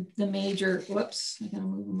look at the major, whoops, I gotta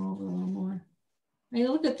move them over a little more. I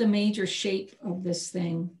look at the major shape of this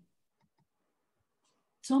thing.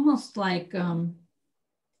 It's almost like,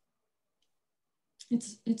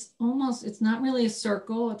 it's not really a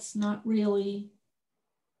circle. It's not really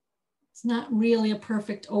a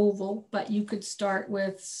perfect oval, but you could start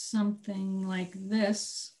with something like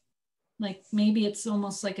this. Like maybe it's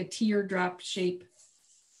almost like a teardrop shape.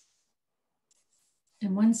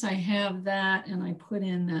 And once I have that and I put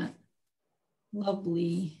in that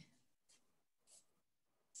lovely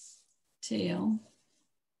tail,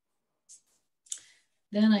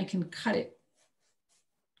 then I can cut it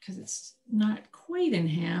because it's not quite in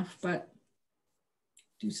half, but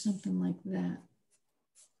do something like that.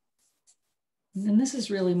 And then this is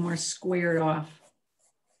really more squared off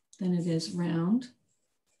than it is round.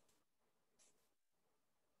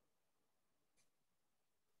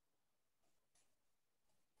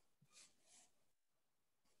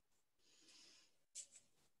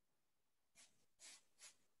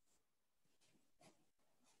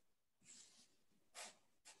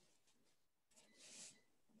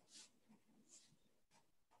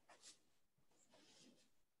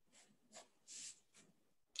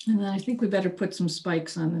 And then I think we better put some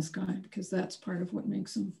spikes on this guy because that's part of what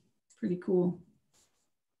makes him pretty cool.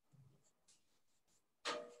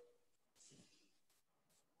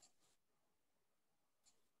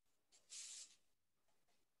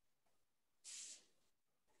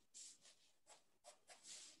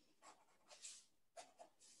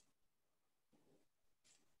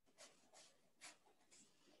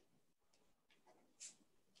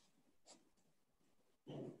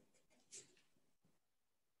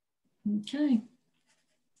 Okay.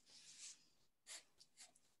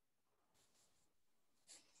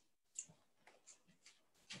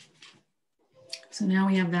 So now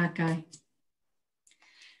we have that guy.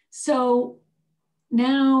 So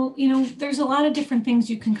now, you know, there's a lot of different things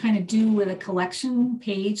you can kind of do with a collection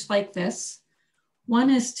page like this. One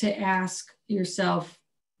is to ask yourself,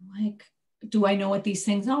 like, do I know what these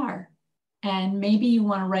things are? And maybe you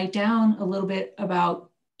want to write down a little bit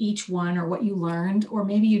about each one or what you learned, or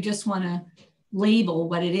maybe you just want to label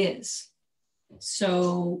what it is.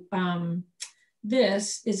 So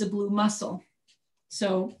this is a blue mussel.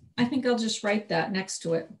 So I think I'll just write that next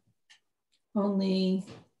to it. Only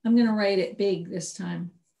I'm going to write it big this time.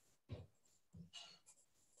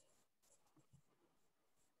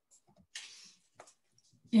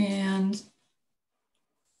 And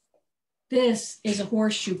this is a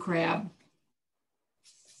horseshoe crab.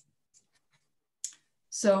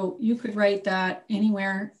 So you could write that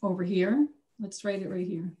anywhere over here. Let's write it right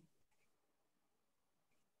here.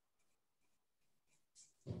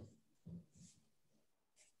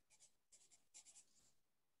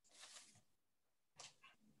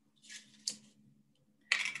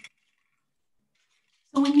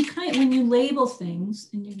 So when you label things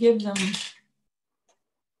and you give them,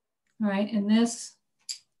 all right, and this,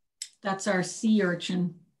 that's our sea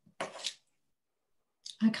urchin.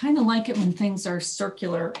 I kind of like it when things are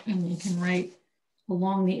circular and you can write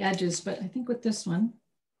along the edges, but I think with this one,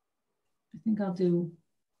 I think I'll do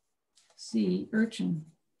sea urchin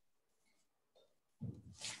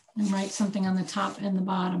and write something on the top and the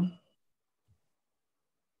bottom.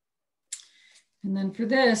 And then for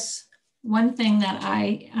this, one thing that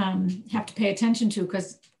I have to pay attention to,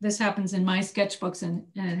 because this happens in my sketchbooks and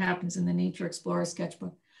it happens in the Nature Explorer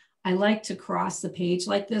sketchbook, I like to cross the page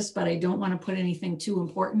like this, but I don't want to put anything too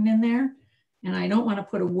important in there. And I don't want to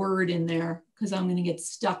put a word in there because I'm going to get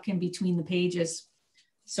stuck in between the pages.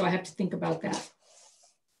 So I have to think about that.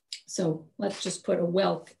 So let's just put a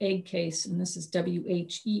whelk egg case, and this is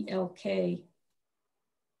W-H-E-L-K.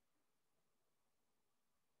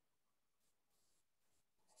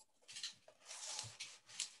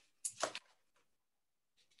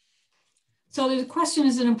 So the question,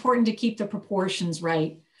 is it important to keep the proportions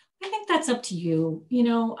right? I think that's up to you. You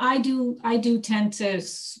know, I do tend to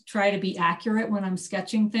try to be accurate when I'm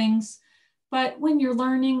sketching things, but when you're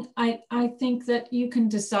learning, I think that you can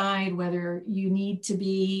decide whether you need to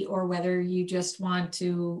be, or whether you just want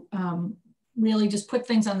to really just put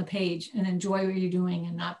things on the page and enjoy what you're doing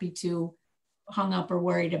and not be too hung up or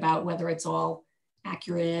worried about whether it's all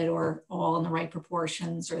accurate or all in the right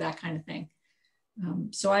proportions or that kind of thing.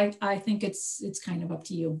 So I think it's kind of up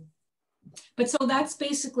to you. But so that's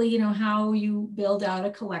basically, you know, how you build out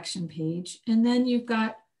a collection page. And then you've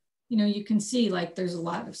got, you know, you can see like there's a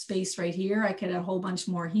lot of space right here. I could add a whole bunch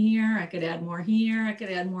more here. I could add more here. I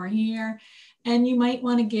could add more here. And you might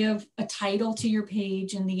want to give a title to your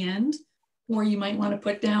page in the end, or you might want to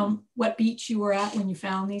put down what beach you were at when you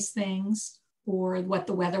found these things, or what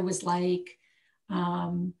the weather was like.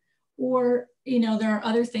 Or, you know, there are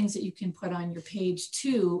other things that you can put on your page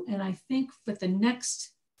too. And I think with the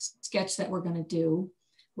next sketch that we're going to do,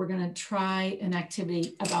 we're going to try an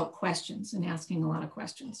activity about questions and asking a lot of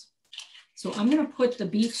questions. So I'm going to put the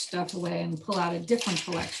beach stuff away and pull out a different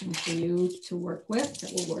collection for you to work with,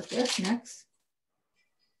 that we'll work with next.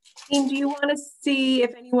 Dean, do you want to see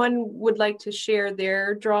if anyone would like to share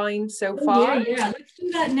their drawing so far? Yeah, let's do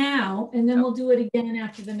that now, and then we'll do it again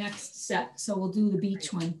after the next set. So we'll do the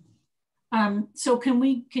beach one. So can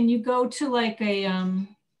you go to like a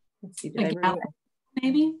let's see,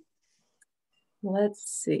 maybe? Let's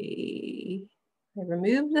see. I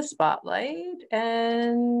removed the spotlight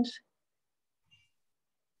and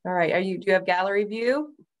all right. Do you have gallery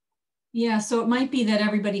view? Yeah, so it might be that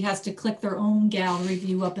everybody has to click their own gallery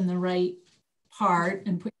view up in the right part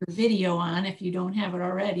and put your video on if you don't have it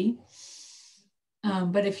already.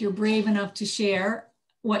 But if you're brave enough to share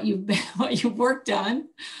what you've worked on,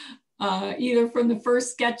 either from the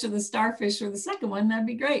first sketch of the starfish or the second one, that'd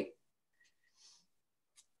be great.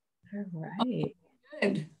 All right. Oh,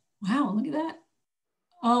 good. Wow, look at that.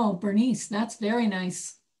 Oh, Bernice, that's very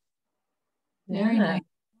nice. Very nice.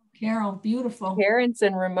 Carol, beautiful. Terrence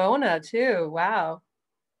and Ramona too. Wow.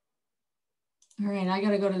 All right, I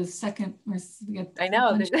got to go to the second. I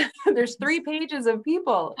know. There's 3 pages of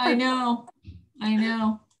people. I know.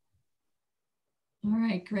 All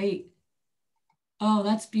right, great. Oh,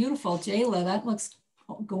 that's beautiful, Jayla. That looks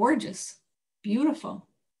gorgeous. Beautiful.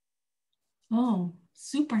 Oh,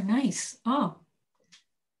 super nice. Oh,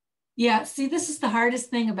 yeah. See, this is the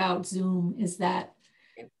hardest thing about Zoom is that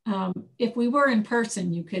if we were in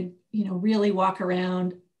person, you could, you know, really walk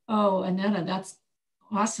around Oh, Annetta, that's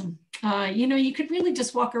awesome. You know, you could really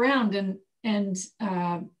just walk around and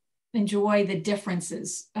enjoy the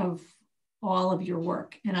differences of all of your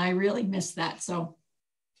work. And I really miss that. So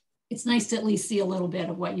it's nice to at least see a little bit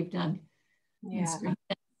of what you've done. Yeah.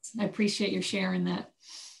 I appreciate your sharing that.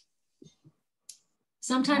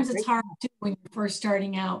 Sometimes it's hard to when you're first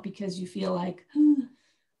starting out because you feel like,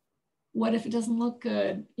 what if it doesn't look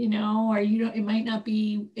good, you know, or you don't, it might not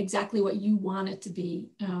be exactly what you want it to be.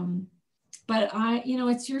 But you know,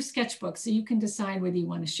 it's your sketchbook, so you can decide whether you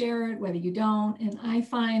want to share it, whether you don't. And I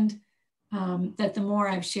find that the more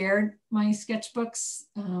I've shared my sketchbooks,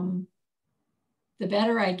 the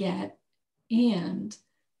better I get. And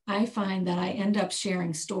I find that I end up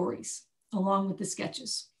sharing stories along with the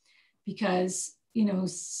sketches because, you know,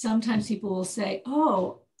 sometimes people will say,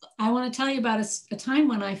 oh, I want to tell you about a time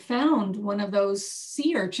when I found one of those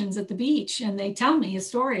sea urchins at the beach, and they tell me a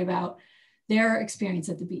story about their experience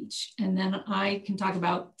at the beach. And then I can talk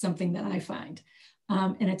about something that I find.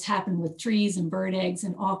 And it's happened with trees and bird eggs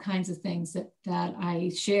and all kinds of things that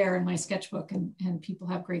I share in my sketchbook, and people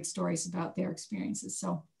have great stories about their experiences.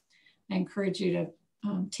 So I encourage you to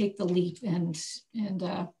take the leap and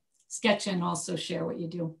sketch and also share what you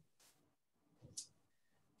do.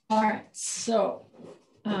 All right, so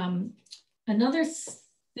another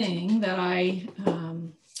thing that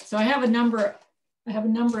so I have a number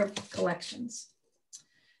of collections,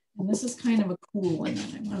 and this is kind of a cool one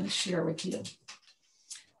that I want to share with you.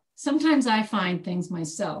 Sometimes I find things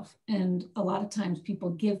myself, and a lot of times people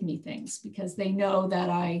give me things because they know that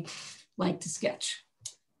I like to sketch.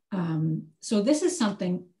 So this is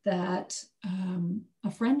something that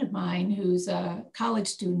a friend of mine who's a college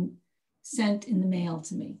student sent in the mail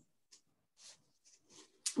to me.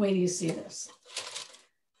 Wait till you see this.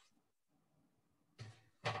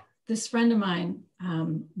 This friend of mine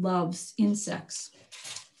loves insects.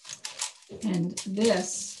 And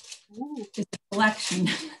this is a collection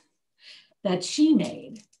that she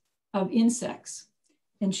made of insects.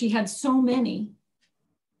 And she had so many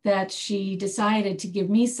that she decided to give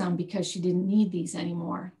me some because she didn't need these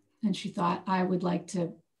anymore. And she thought I would like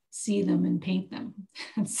to see them and paint them.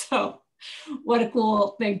 And so what a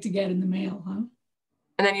cool thing to get in the mail, huh?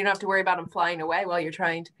 And then you don't have to worry about them flying away while you're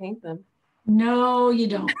trying to paint them. No, you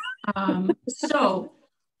don't. So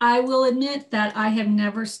I will admit that I have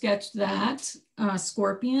never sketched that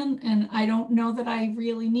scorpion, and I don't know that I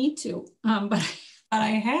really need to, but I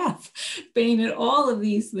have painted all of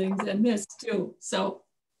these things and this too. So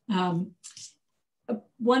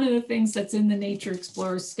one of the things that's in the Nature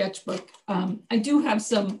Explorers sketchbook, I do have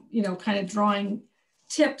some, you know, kind of drawing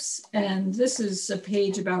tips, and this is a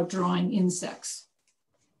page about drawing insects.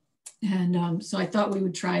 And so I thought we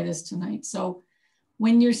would try this tonight. So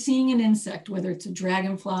when you're seeing an insect, whether it's a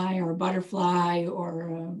dragonfly or a butterfly or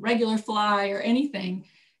a regular fly or anything,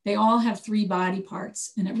 they all have 3 body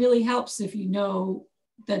parts. And it really helps if you know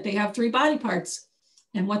that they have 3 body parts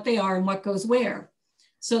and what they are and what goes where.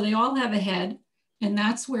 So they all have a head, and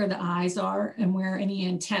that's where the eyes are and where any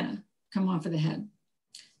antenna come off of the head.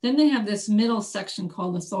 Then they have this middle section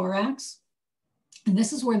called the thorax. And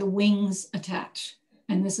this is where the wings attach.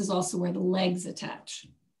 And this is also where the legs attach.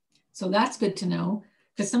 So that's good to know,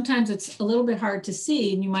 because sometimes it's a little bit hard to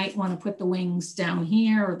see, and you might want to put the wings down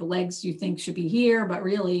here, or the legs you think should be here, but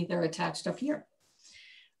really they're attached up here.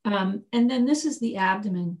 And then this is the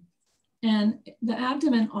abdomen. And the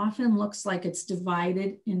abdomen often looks like it's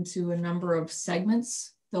divided into a number of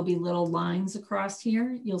segments. There'll be little lines across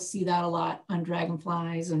here. You'll see that a lot on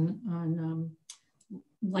dragonflies and on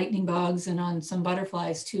lightning bugs and on some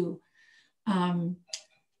butterflies too.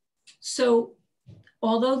 So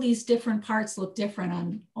although these different parts look different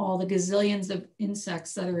on all the gazillions of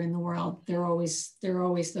insects that are in the world, they're always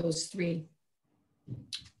those 3.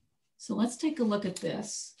 So let's take a look at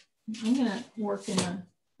this. I'm gonna work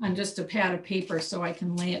on just a pad of paper so I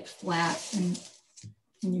can lay it flat and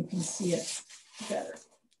you can see it better.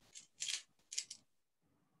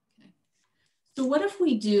 Okay. So what if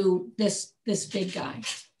we do this big guy?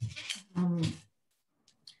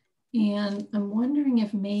 And I'm wondering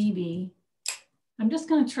if maybe, I'm just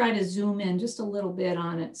going to try to zoom in just a little bit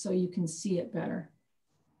on it so you can see it better.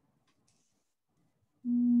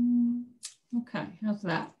 Okay, how's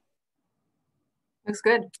that? Looks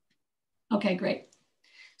good. Okay, great.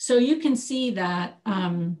 So you can see that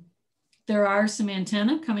there are some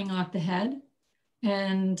antennae coming off the head,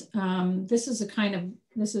 and this is a kind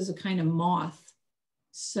of moth.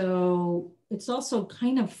 So it's also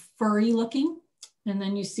kind of furry looking. And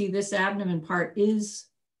then you see this abdomen part is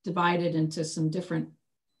divided into some different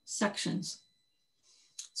sections.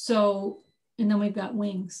 So, and then we've got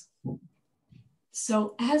wings.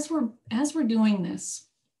 So as we're doing this,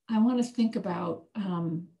 I want to think about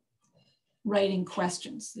writing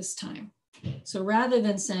questions this time. So rather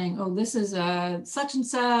than saying, oh, this is a such and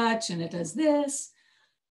such, and it does this,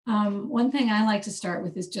 one thing I like to start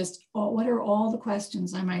with is just, what are all the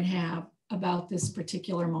questions I might have about this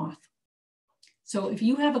particular moth? So if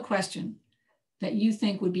you have a question that you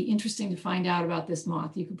think would be interesting to find out about this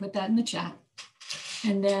moth, you can put that in the chat.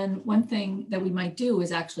 And then one thing that we might do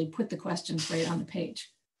is actually put the questions right on the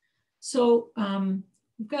page. So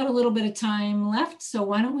we've got a little bit of time left. So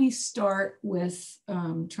why don't we start with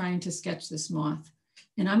trying to sketch this moth?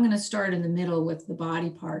 And I'm going to start in the middle with the body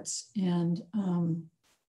parts. And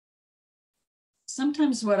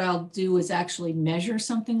sometimes what I'll do is actually measure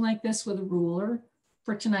something like this with a ruler.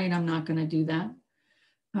 For tonight, I'm not going to do that.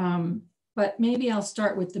 But maybe I'll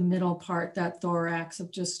start with the middle part, that thorax,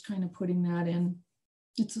 of just kind of putting that in.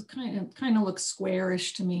 It's kind of looks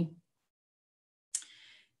squarish to me.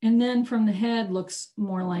 And then from the head looks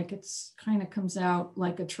more like it's kind of comes out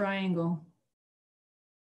like a triangle.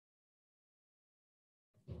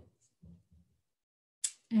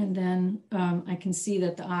 And then I can see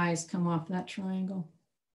that the eyes come off that triangle,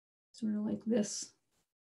 sort of like this.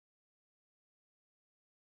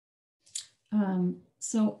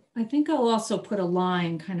 So I think I'll also put a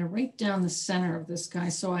line kind of right down the center of this guy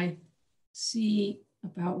so I see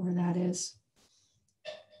about where that is.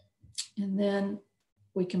 And then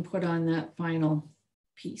we can put on that final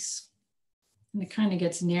piece. And it kind of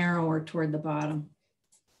gets narrower toward the bottom.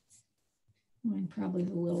 Mine probably a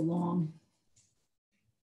little long.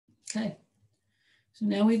 Okay, so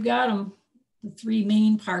now we've got them. The three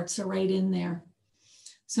main parts are right in there.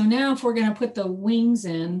 So now if we're going to put the wings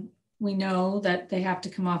in, we know that they have to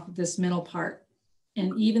come off of this middle part.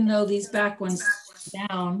 And even though these back ones are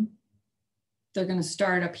down, they're going to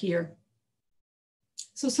start up here.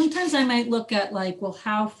 So sometimes I might look at like, well,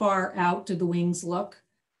 how far out do the wings look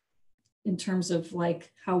in terms of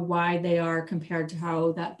like how wide they are compared to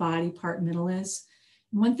how that body part middle is.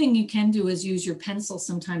 And one thing you can do is use your pencil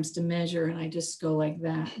sometimes to measure. And I just go like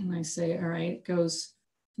that. And I say, all right, it goes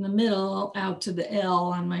from the middle out to the L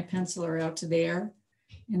on my pencil or out to there.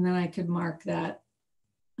 And then I could mark that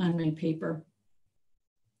on my paper.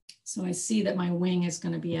 So I see that my wing is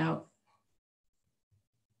going to be out.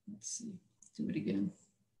 Let's see, let's do it again.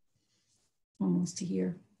 Almost to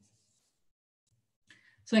here.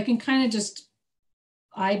 So I can kind of just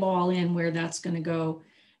eyeball in where that's going to go.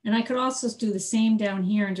 And I could also do the same down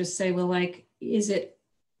here and just say, well, like,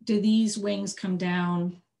 do these wings come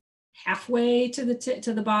down halfway to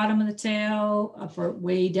the bottom of the tail, up or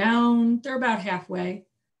way down? They're about halfway.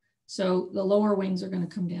 So the lower wings are going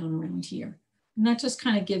to come down around here. And that just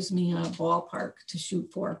kind of gives me a ballpark to shoot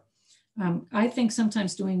for. I think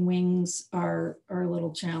sometimes doing wings are a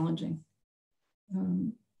little challenging.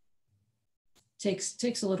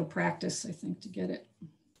 Takes a little practice, I think, to get it.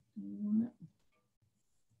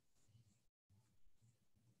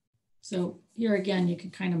 So here again, you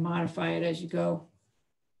can kind of modify it as you go.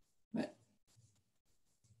 But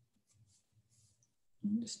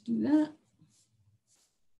just do that.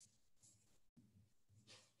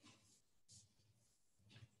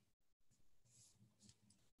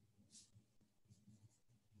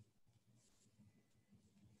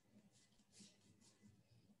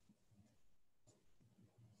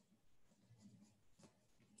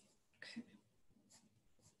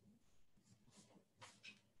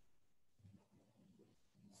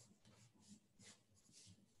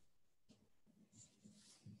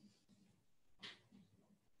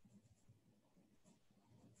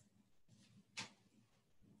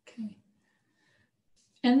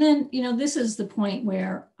 And then, you know, this is the point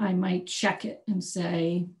where I might check it and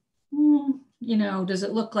say, you know, does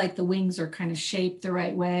it look like the wings are kind of shaped the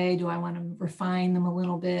right way? Do I want to refine them a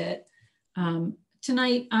little bit?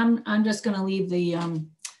 Tonight, I'm just going to leave the,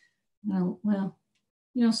 well,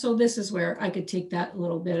 you know, so this is where I could take that a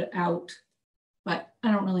little bit out, but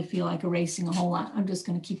I don't really feel like erasing a whole lot. I'm just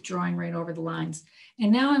going to keep drawing right over the lines.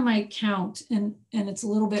 And now I might count, and it's a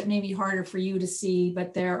little bit maybe harder for you to see,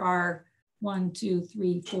 but there are 1, 2,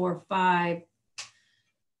 3, 4, 5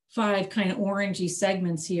 kind of orangey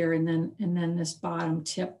segments here, and then this bottom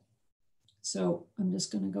tip. So I'm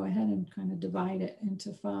just going to go ahead and kind of divide it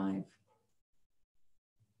into 5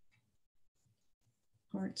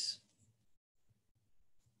 parts.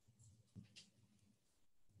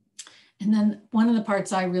 And then one of the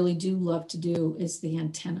parts I really do love to do is the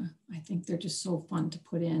antenna. I think they're just so fun to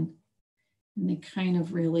put in, and they kind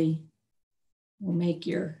of really will make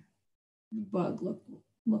your bug look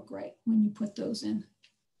right when you put those in.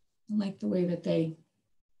 I like the way that they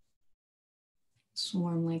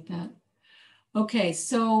swarm like that. Okay,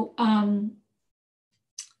 so I'm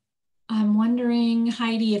wondering,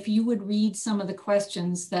 Heidi, if you would read some of the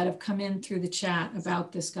questions that have come in through the chat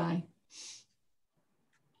about this guy.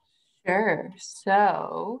 Sure.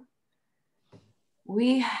 So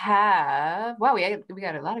we have, wow, we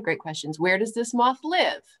got a lot of great questions. Where does this moth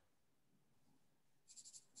live?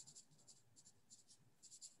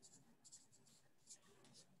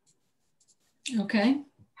 Okay.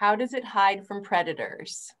 How does it hide from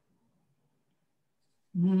predators?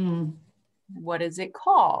 What is it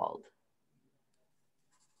called?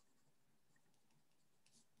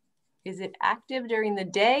 Is it active during the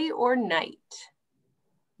day or night?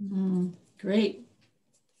 Great.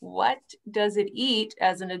 What does it eat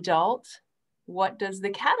as an adult? What does the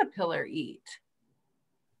caterpillar eat?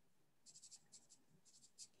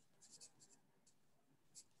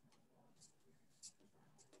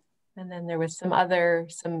 And then there was some other,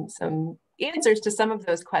 some answers to some of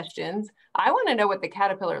those questions. I want to know what the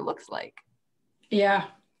caterpillar looks like. Yeah.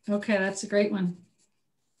 Okay, that's a great one.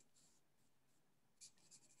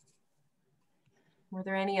 Were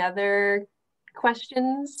there any other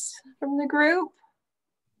questions from the group?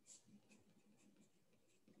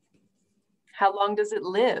 How long does it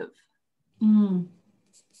live?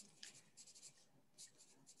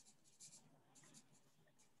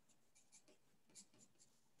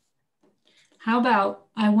 How about,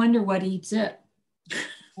 I wonder what eats it?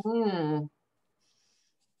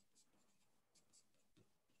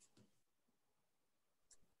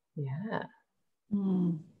 Yeah.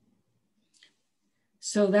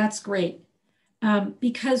 So that's great.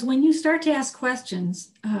 Because when you start to ask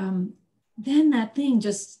questions, then that thing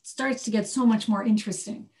just starts to get so much more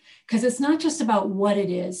interesting, because it's not just about what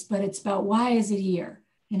it is, but it's about why is it here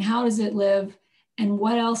and how does it live and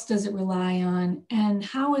what else does it rely on and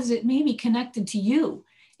how is it maybe connected to you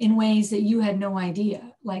in ways that you had no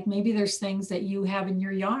idea. Like maybe there's things that you have in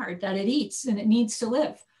your yard that it eats and it needs to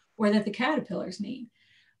live, or that the caterpillars need.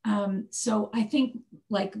 So I think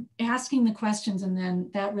like asking the questions, and then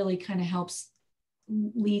that really kind of helps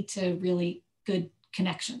lead to really good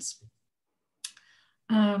connections.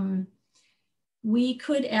 We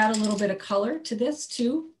could add a little bit of color to this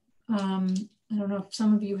too. I don't know if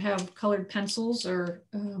some of you have colored pencils or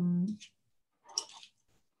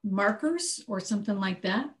markers or something like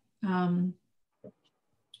that.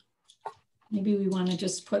 Maybe we want to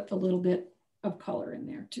just put a little bit of color in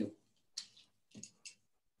there too.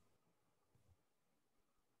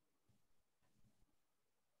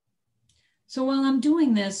 So while I'm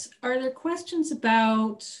doing this, are there questions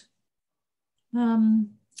about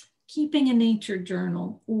keeping a nature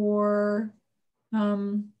journal, or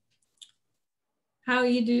how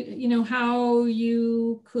you do, how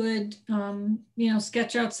you could,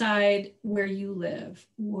 sketch outside where you live,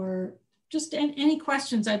 or just any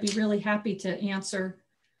questions I'd be really happy to answer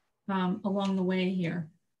along the way here.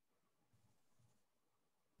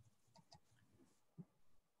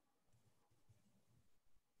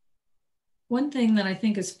 One thing that I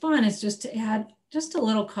think is fun is just to add just a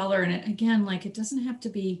little color in it. Again, like it doesn't have to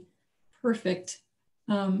be perfect,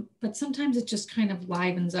 but sometimes it just kind of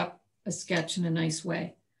livens up a sketch in a nice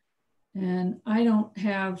way. And I don't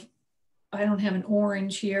have an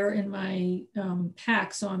orange here in my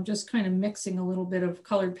pack, so I'm just kind of mixing a little bit of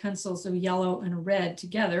colored pencils of yellow and a red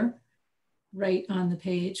together right on the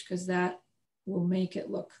page, because that will make it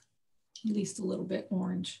look at least a little bit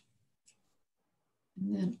orange.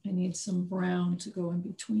 And then I need some brown to go in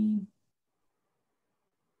between.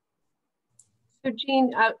 So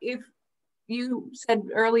Jean, if you said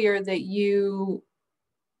earlier that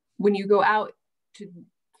when you go out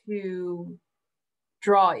to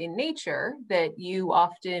draw in nature, that you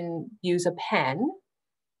often use a pen.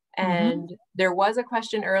 And there was a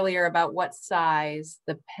question earlier about what size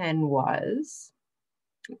the pen was,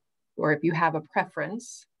 or if you have a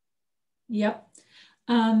preference. Yep.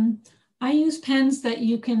 I use pens that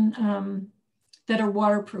you can, that are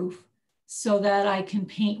waterproof, so that I can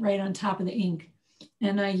paint right on top of the ink.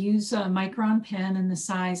 And I use a Micron pen, and the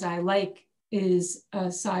size I like is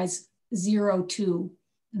a size 02.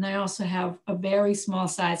 And I also have a very small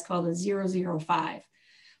size called a 005.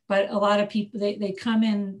 But a lot of people, they come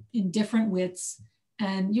in different widths,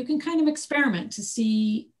 and you can kind of experiment to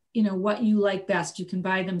see, what you like best. You can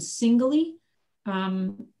buy them singly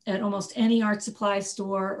at almost any art supply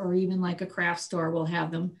store, or even like a craft store will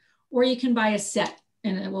have them, or you can buy a set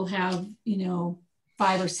and it will have,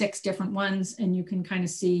 5 or 6 different ones, and you can kind of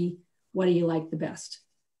see what do you like the best.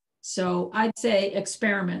 So I'd say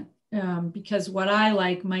experiment, because what I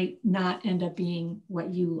like might not end up being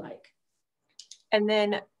what you like. And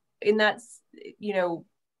then in that,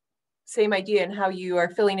 same idea in how you are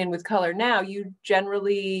filling in with color now, you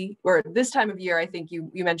generally, or this time of year, I think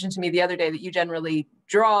you mentioned to me the other day that you generally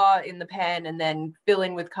draw in the pen and then fill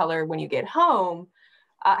in with color when you get home.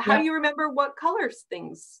 How do you remember what colors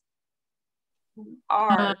things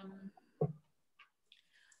are? If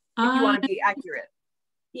you want to be accurate.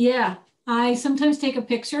 Yeah, I sometimes take a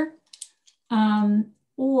picture,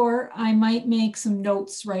 or I might make some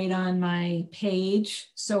notes right on my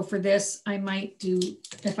page. So for this, I might do,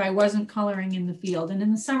 if I wasn't coloring in the field, and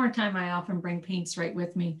in the summertime, I often bring paints right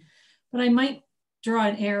with me, but I might draw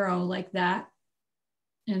an arrow like that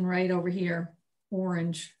and right over here,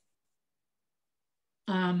 orange.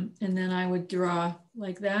 And then I would draw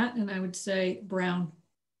like that, and I would say brown.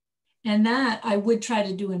 And that I would try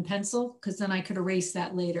to do in pencil, because then I could erase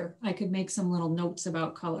that later. I could make some little notes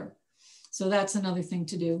about color. So that's another thing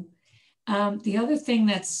to do. The other thing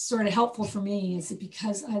that's sort of helpful for me is that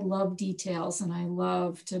because I love details and I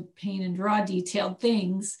love to paint and draw detailed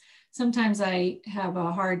things, sometimes I have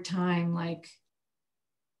a hard time like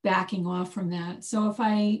backing off from that. So if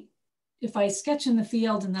I sketch in the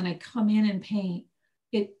field and then I come in and paint,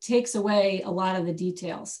 it takes away a lot of the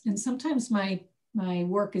details. And sometimes my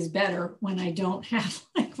work is better when I don't have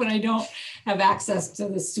access to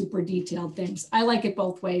the super detailed things. I like it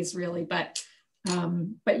both ways, really, but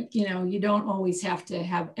you know, you don't always have to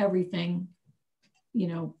have everything, you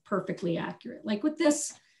know, perfectly accurate. Like with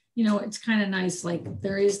this, you know, it's kind of nice. Like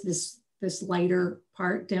there is this lighter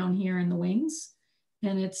part down here in the wings,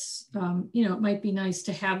 and it's you know, it might be nice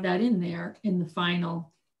to have that in there in the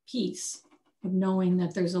final piece, of knowing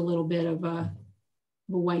that there's a little bit of a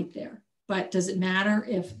white there. But does it matter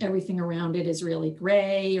if everything around it is really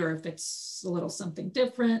gray or if it's a little something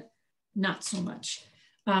different? Not so much.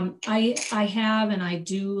 I have, and I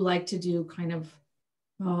do like to do kind of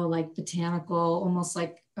like botanical, almost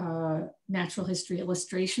like natural history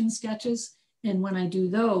illustration sketches. And when I do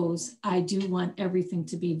those, I do want everything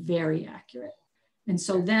to be very accurate. And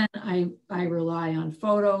so then I rely on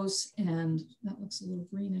photos, and that looks a little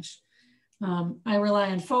greenish. I rely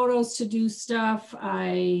on photos to do stuff.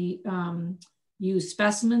 I use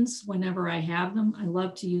specimens whenever I have them. I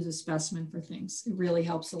love to use a specimen for things. It really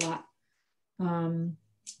helps a lot.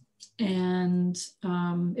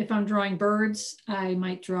 If I'm drawing birds, I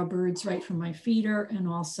might draw birds right from my feeder, and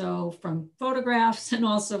also from photographs, and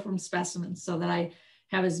also from specimens, so that I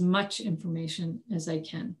have as much information as I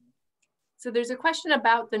can. So there's a question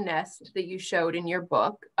about the nest that you showed in your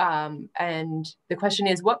book. And the question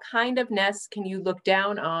is, what kind of nest can you look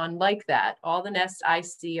down on like that? All the nests I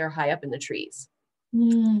see are high up in the trees.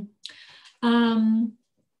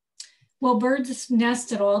 Well, birds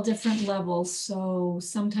nest at all different levels. So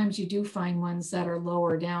sometimes you do find ones that are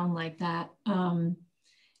lower down like that.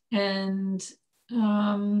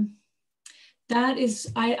 That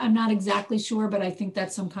is, I'm not exactly sure, but I think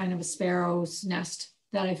that's some kind of a sparrow's nest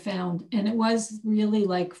that I found. And it was really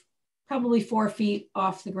like probably 4 feet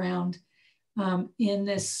off the ground in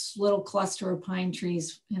this little cluster of pine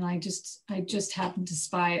trees. And I just happened to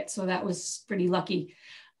spy it. So that was pretty lucky.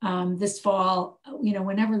 This fall, you know,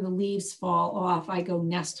 whenever the leaves fall off, I go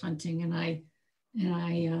nest hunting, and I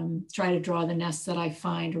try to draw the nests that I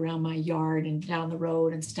find around my yard and down the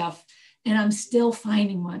road and stuff. And I'm still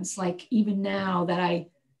finding ones, like even now that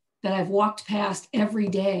I've walked past every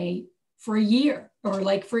day for a year, or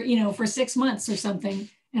like for 6 months or something.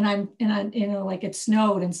 And you know, like it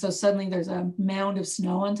snowed. And so suddenly there's a mound of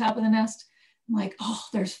snow on top of the nest. I'm like, oh,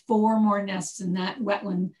 there's 4 more nests in that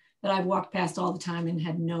wetland that I've walked past all the time and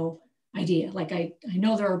had no idea. Like I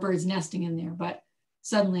know there are birds nesting in there, but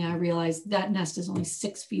suddenly I realized that nest is only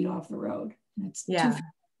 6 feet off the road, and it's 2 feet off the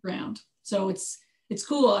ground. So it's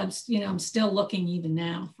cool. I'm still looking even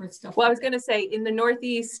now for stuff. Well, like I was going to say, in the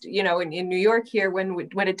Northeast, you know, in New York here, when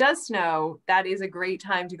it does snow, that is a great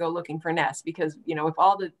time to go looking for nests, because, you know, if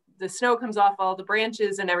all the snow comes off all the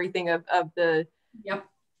branches and everything of the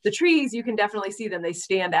trees, you can definitely see them. They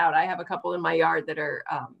stand out. I have a couple in my yard that are,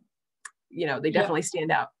 you know, they definitely stand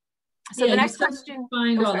out. So the next question,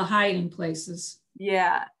 find all the hiding places.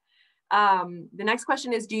 Yeah. The next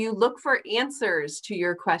question is, do you look for answers to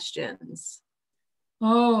your questions?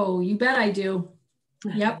 Oh, you bet I do.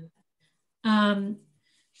 Yep.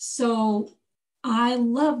 So I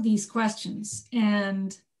love these questions,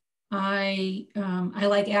 and I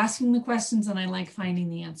like asking the questions, and I like finding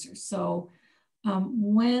the answers. So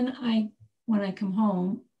when I come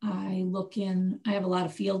home, I have a lot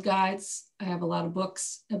of field guides. I have a lot of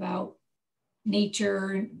books about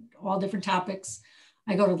nature, all different topics.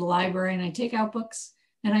 I go to the library and I take out books,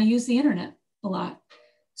 and I use the internet a lot.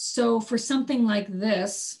 So for something like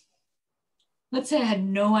this, let's say I had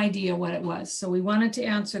no idea what it was. So we wanted to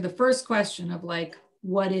answer the first question of like,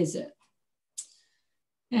 what is it?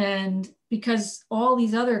 And because all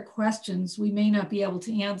these other questions we may not be able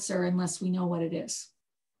to answer unless we know what it is.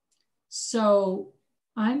 So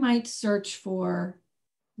I might search for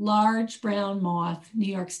large brown moth,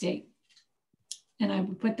 New York State. And I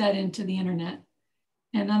would put that into the internet.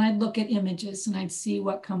 And then I'd look at images and I'd see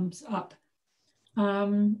what comes up.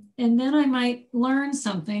 And then I might learn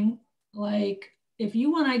something like, if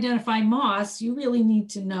you want to identify moths, you really need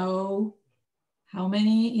to know how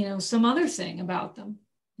many, some other thing about them.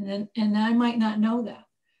 And I might not know that.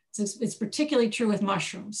 So it's particularly true with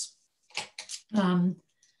mushrooms.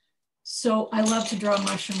 So I love to draw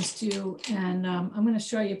mushrooms too. And I'm going to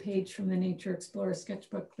show you a page from the Nature Explorer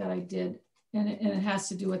sketchbook that I did. And it has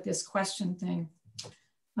to do with this question thing.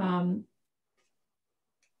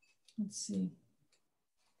 Let's see.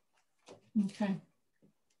 Okay.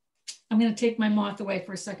 I'm going to take my moth away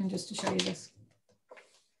for a second just to show you this.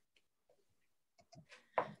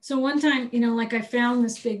 So one time, like I found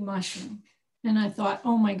this big mushroom and I thought,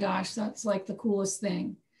 oh my gosh, that's like the coolest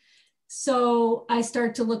thing. So I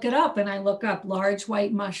start to look it up and I look up large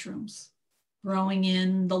white mushrooms growing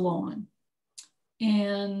in the lawn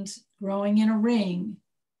and growing in a ring.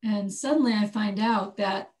 And suddenly I find out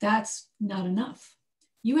that that's not enough.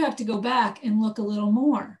 You have to go back and look a little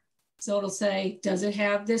more. So it'll say, does it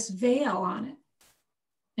have this veil on it?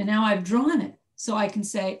 And now I've drawn it. So I can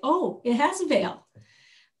say, oh, it has a veil.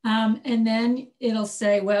 And then it'll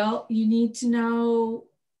say, well, you need to know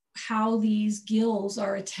how these gills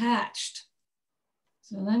are attached.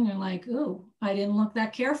 So then you're like, oh, I didn't look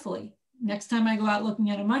that carefully. Next time I go out looking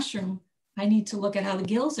at a mushroom, I need to look at how the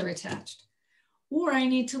gills are attached. Or I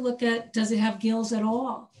need to look at, does it have gills at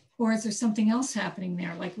all? Or is there something else happening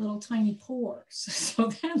there, like little tiny pores? So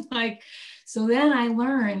then I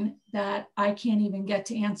learn that I can't even get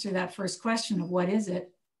to answer that first question of what is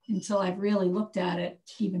it until I've really looked at it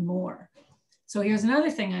even more. So here's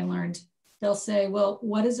another thing I learned. They'll say, well,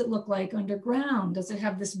 what does it look like underground? Does it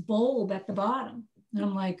have this bulb at the bottom? And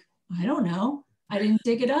I'm like, I don't know. I didn't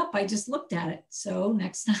dig it up. I just looked at it. So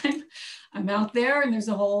next time I'm out there and there's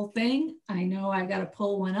a whole thing, I know I've got to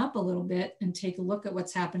pull one up a little bit and take a look at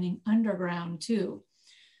what's happening underground too.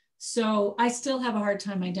 So I still have a hard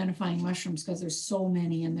time identifying mushrooms because there's so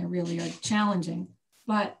many and they really are challenging.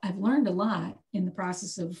 But I've learned a lot in the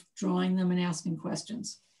process of drawing them and asking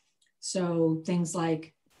questions. So things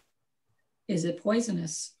like, is it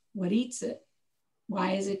poisonous? What eats it?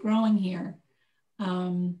 Why is it growing here?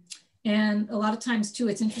 And a lot of times too,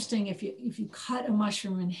 it's interesting if you cut a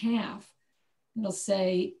mushroom in half, it'll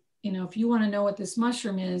say, if you want to know what this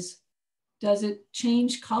mushroom is, does it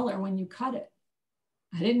change color when you cut it?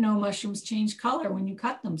 I didn't know mushrooms change color when you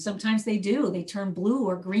cut them. Sometimes they do. They turn blue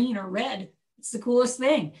or green or red. It's the coolest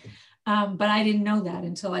thing. But I didn't know that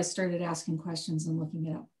until I started asking questions and looking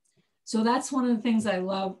it up. So that's one of the things I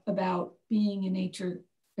love about being a nature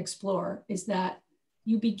explorer is that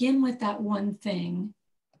you begin with that one thing,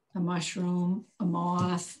 a mushroom, a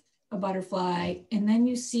moth, a butterfly, and then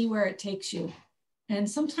you see where it takes you. And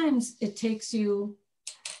sometimes it takes you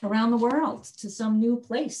around the world to some new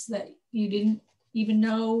place that you didn't even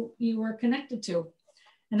know you were connected to.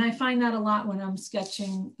 And I find that a lot when I'm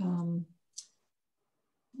sketching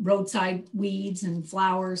roadside weeds and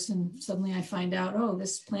flowers, and suddenly I find out, oh,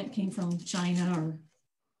 this plant came from China or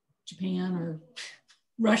Japan or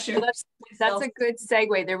Russia. Well, that's a good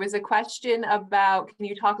segue. There was a question about, can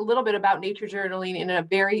you talk a little bit about nature journaling in a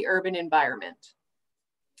very urban environment?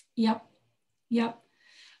 Yep.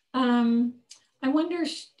 I wonder,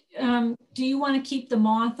 do you want to keep the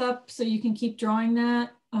moth up so you can keep drawing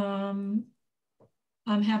that? I'm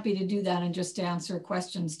happy to do that and just to answer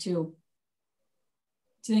questions too.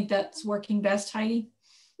 Do you think that's working best, Heidi?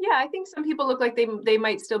 Yeah, I think some people look like they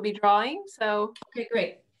might still be drawing. So okay,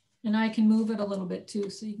 great. And I can move it a little bit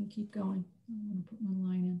too, so you can keep going. I'm going to put one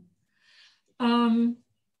line in.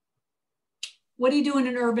 What do you do in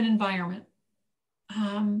an urban environment?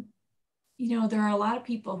 There are a lot of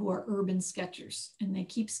people who are urban sketchers and they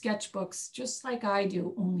keep sketchbooks just like I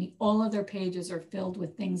do, only all of their pages are filled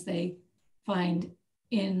with things they find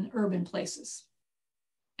in urban places.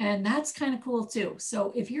 And that's kind of cool too.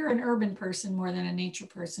 So if you're an urban person more than a nature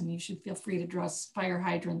person, you should feel free to draw fire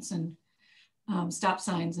hydrants and stop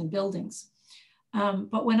signs and buildings.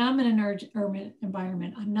 But when I'm in an urban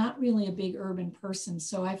environment, I'm not really a big urban person.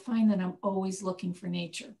 So I find that I'm always looking for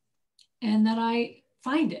nature and that I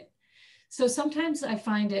find it. So sometimes I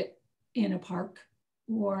find it in a park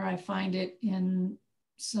or I find it in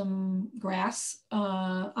some grass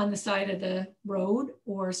on the side of the road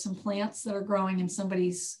or some plants that are growing in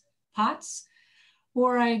somebody's pots.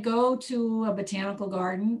 or I go to a botanical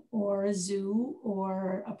garden or a zoo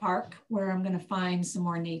or a park where I'm going to find some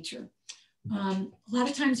more nature. A lot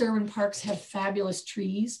of times urban parks have fabulous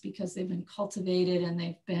trees because they've been cultivated and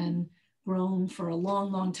they've been grown for a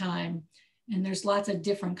long, long time. And there's lots of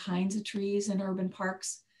different kinds of trees in urban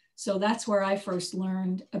parks. So that's where I first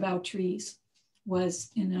learned about trees, was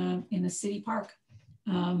in a city park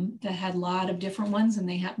that had a lot of different ones, and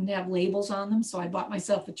they happened to have labels on them. So I bought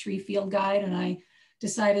myself a tree field guide, and I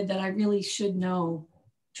decided that I really should know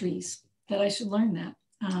trees, that I should learn that.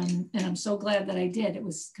 And I'm so glad that I did. It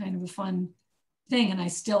was kind of a fun thing. And I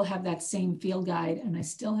still have that same field guide, and I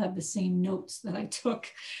still have the same notes that I took.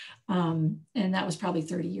 And that was probably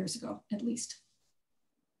 30 years ago, at least.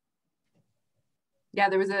 Yeah,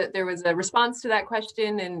 there was a response to that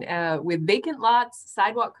question, and with vacant lots,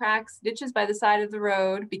 sidewalk cracks, ditches by the side of the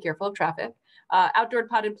road, be careful of traffic. Outdoor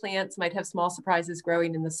potted plants might have small surprises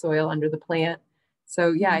growing in the soil under the plant.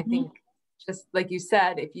 So yeah, I think just like you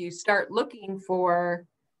said, if you start looking for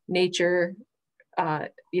nature,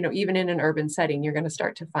 even in an urban setting, you're going to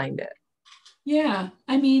start to find it. Yeah,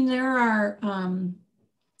 I mean, there are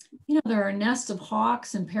nests of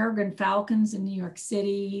hawks and peregrine falcons in New York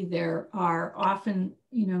City. There are often,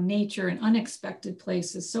 nature in unexpected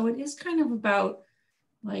places. So it is kind of about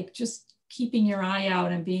like just keeping your eye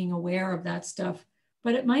out and being aware of that stuff.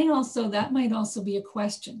 But that might also be a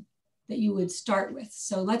question that you would start with.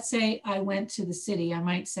 So let's say I went to the city. I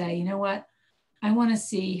might say, you know what? I want to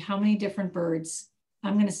see how many different birds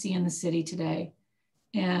I'm going to see in the city today.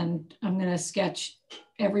 And I'm going to sketch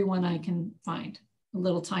every one I can find, a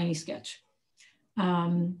little tiny sketch.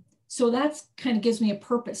 So that's kind of gives me a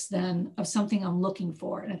purpose then of something I'm looking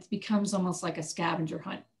for. And it becomes almost like a scavenger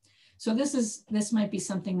hunt. So this might be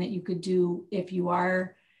something that you could do if you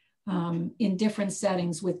are in different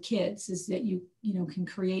settings with kids, is that you can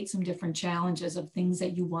create some different challenges of things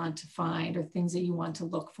that you want to find or things that you want to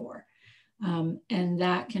look for. And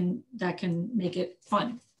that can make it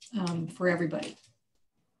fun for everybody.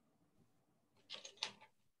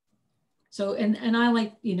 So, and I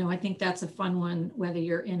like, I think that's a fun one, whether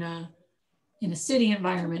you're in a city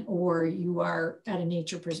environment or you are at a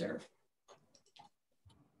nature preserve.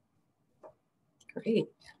 Great.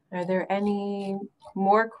 Are there any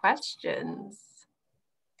more questions?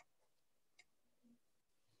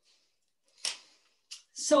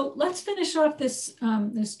 So let's finish off this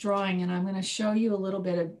this drawing, and I'm going to show you a little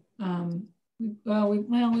bit of. We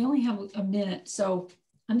only have a minute, so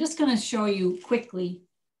I'm just going to show you quickly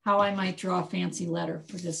how I might draw a fancy letter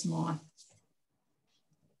for this moth.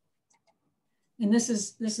 And this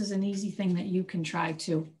is an easy thing that you can try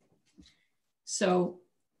too. So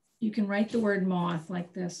you can write the word moth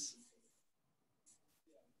like this.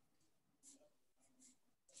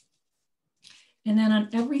 And then on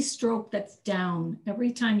every stroke that's down,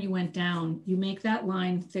 every time you went down, you make that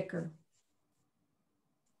line thicker.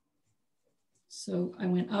 So I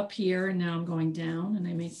went up here and now I'm going down and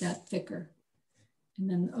I make that thicker. And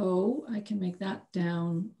then O, I can make that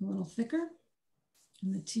down a little thicker.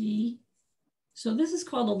 And the T. So this is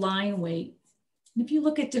called a line weight. And if you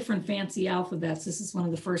look at different fancy alphabets, this is one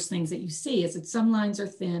of the first things that you see, is that some lines are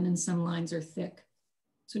thin and some lines are thick.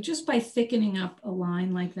 So just by thickening up a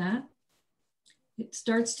line like that, it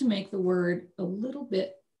starts to make the word a little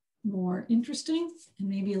bit more interesting and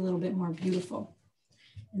maybe a little bit more beautiful.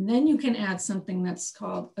 And then you can add something that's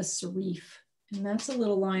called a serif. And that's a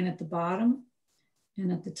little line at the bottom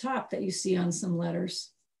and at the top that you see on some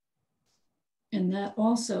letters. And that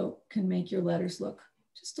also can make your letters look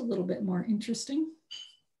just a little bit more interesting.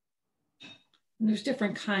 And there's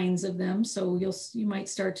different kinds of them. So you might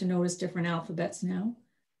start to notice different alphabets now,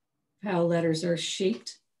 how letters are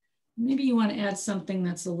shaped. Maybe you want to add something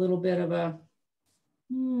that's a little bit of a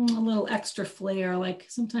little extra flair. Like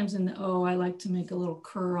sometimes in the O, I like to make a little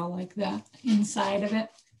curl like that inside of it.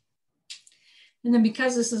 And then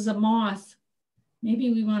because this is a moth,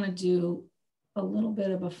 maybe we want to do a little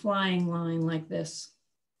bit of a flying line like this.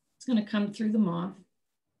 It's going to come through the moth,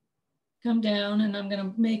 come down, and I'm going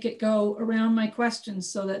to make it go around my questions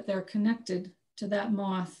so that they're connected to that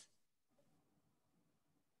moth.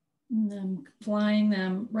 And then flying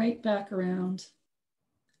them right back around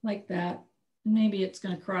like that. And maybe it's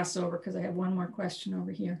going to cross over because I have one more question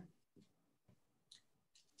over here.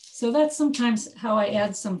 So that's sometimes how I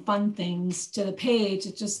add some fun things to the page.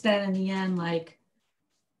 It's just that in the end, like,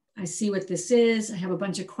 I see what this is, I have a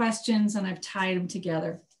bunch of questions and I've tied them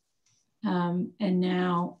together. And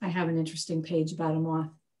now I have an interesting page about a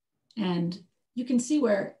moth. And you can see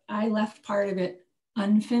where I left part of it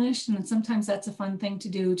unfinished. And sometimes that's a fun thing to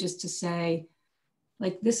do, just to say,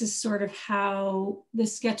 like, this is sort of how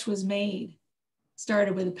this sketch was made.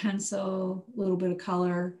 started with a pencil, a little bit of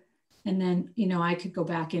color, and then, you know, I could go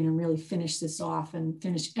back in and really finish this off and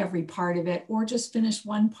finish every part of it, or just finish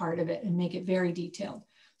one part of it and make it very detailed.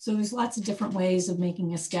 So there's lots of different ways of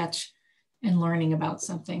making a sketch and learning about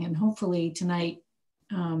something. And hopefully tonight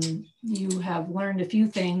you have learned a few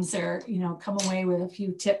things, or, you know, come away with a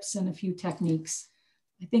few tips and a few techniques.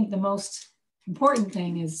 I think the most important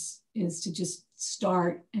thing is to just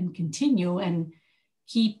start and continue and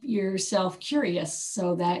keep yourself curious,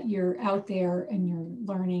 so that you're out there and you're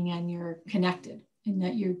learning and you're connected, and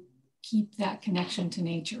that you keep that connection to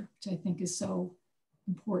nature, which I think is so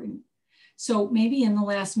important. So maybe in the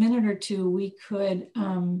last minute or two, we could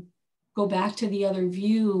go back to the other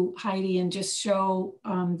view, Heidi, and just show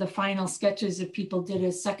the final sketches. If people did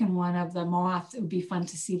a second one of the moth, it would be fun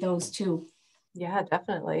to see those too. Yeah,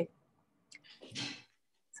 definitely.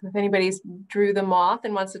 So if anybody's drew the moth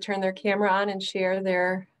and wants to turn their camera on and share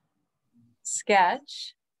their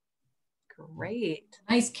sketch, great.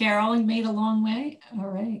 Nice, Carol, you made a long way. All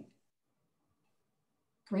right.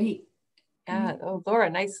 Great. Yeah, oh, Laura,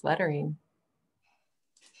 nice lettering.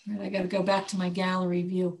 All right, I got to go back to my gallery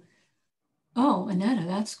view. Oh, Annetta,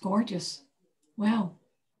 that's gorgeous. Wow.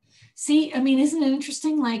 See, I mean, isn't it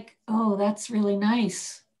interesting? Like, oh, that's really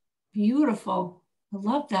nice. Beautiful. I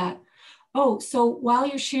love that. Oh, so while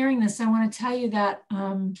you're sharing this, I want to tell you that,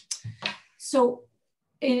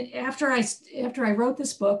 after I wrote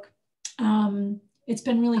this book, it's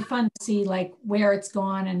been really fun to see like where it's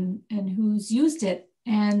gone and who's used it.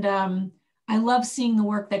 And I love seeing the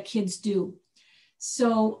work that kids do.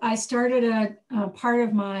 So I started a part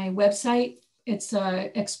of my website. It's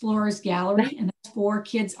a Explorers Gallery, and it's for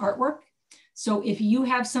kids' artwork. So if you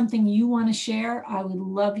have something you want to share, I would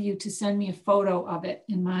love you to send me a photo of it.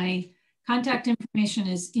 And my contact information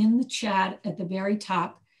is in the chat at the very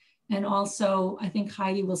top. And also, I think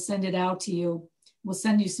Heidi will send it out to you. We'll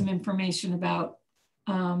send you some information about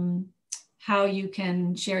how you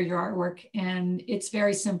can share your artwork. And it's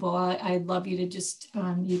very simple. I'd love you to just,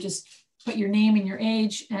 you just put your name and your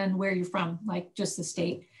age and where you're from, like just the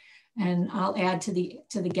state. And I'll add to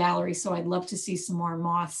the gallery. So I'd love to see some more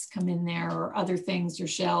moths come in there, or other things, or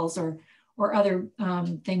shells, or other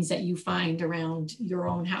things that you find around your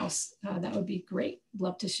own house. That would be great.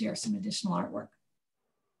 Love to share some additional artwork.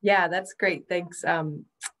 Yeah, that's great. Thanks.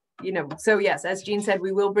 You know, so yes, as Jean said,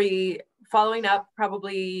 we will be following up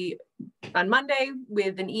probably on Monday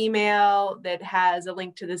with an email that has a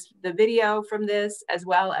link to the video from this, as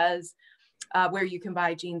well as where you can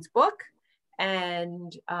buy Jean's book,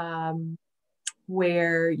 and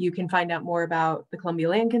where you can find out more about the Columbia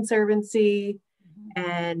Land Conservancy.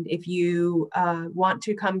 And if you want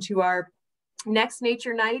to come to our next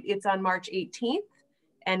nature night, it's on March 18th,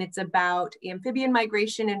 and it's about amphibian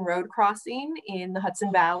migration and road crossing in the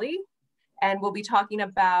Hudson Valley. And we'll be talking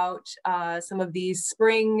about some of these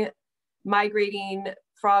spring migrating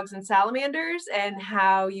frogs and salamanders and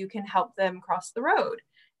how you can help them cross the road.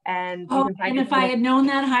 And, and if I had known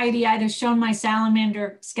that, Heidi, I'd have shown my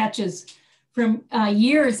salamander sketches from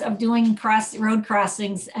years of doing road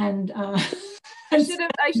crossings. And well,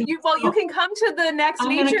 you can come to the next nature night.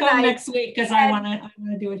 I'm going to come next week because I want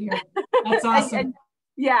to do it here. That's awesome.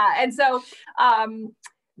 And so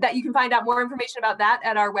that you can find out more information about that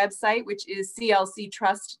at our website, which is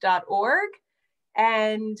clctrust.org.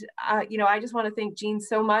 And you know, I just want to thank Jean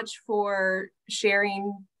so much for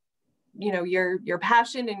sharing, you know, your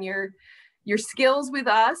passion and your skills with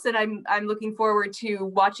us. And I'm looking forward to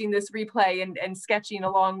watching this replay and sketching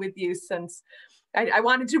along with you, since I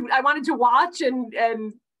wanted to watch and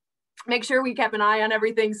make sure we kept an eye on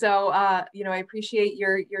everything. So you know, I appreciate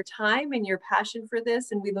your time and your passion for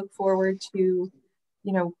this, and we look forward to,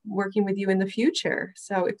 you know, working with you in the future.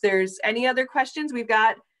 So if there's any other questions, we've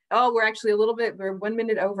got, we're actually we're 1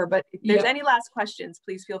 minute over, but if there's any last questions,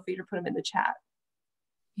 please feel free to put them in the chat.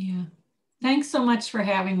 Yeah. Thanks so much for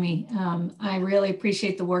having me. I really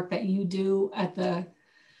appreciate the work that you do at the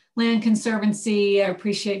Land Conservancy. I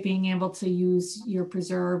appreciate being able to use your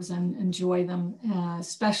preserves and enjoy them,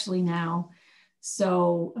 especially now.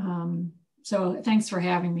 So, so thanks for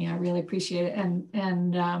having me. I really appreciate it.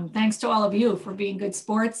 And thanks to all of you for being good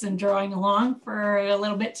sports and drawing along for a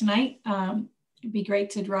little bit tonight. It'd be great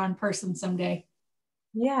to draw in person someday.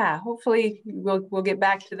 Yeah, hopefully we'll get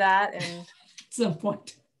back to that and at some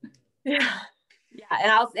point. Yeah,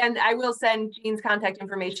 and I will send Jean's contact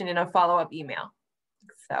information in a follow-up email.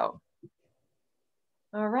 So,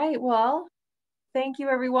 all right, well, thank you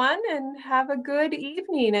everyone, and have a good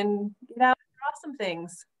evening, and get out and draw some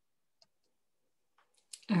things.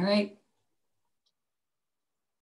 All right.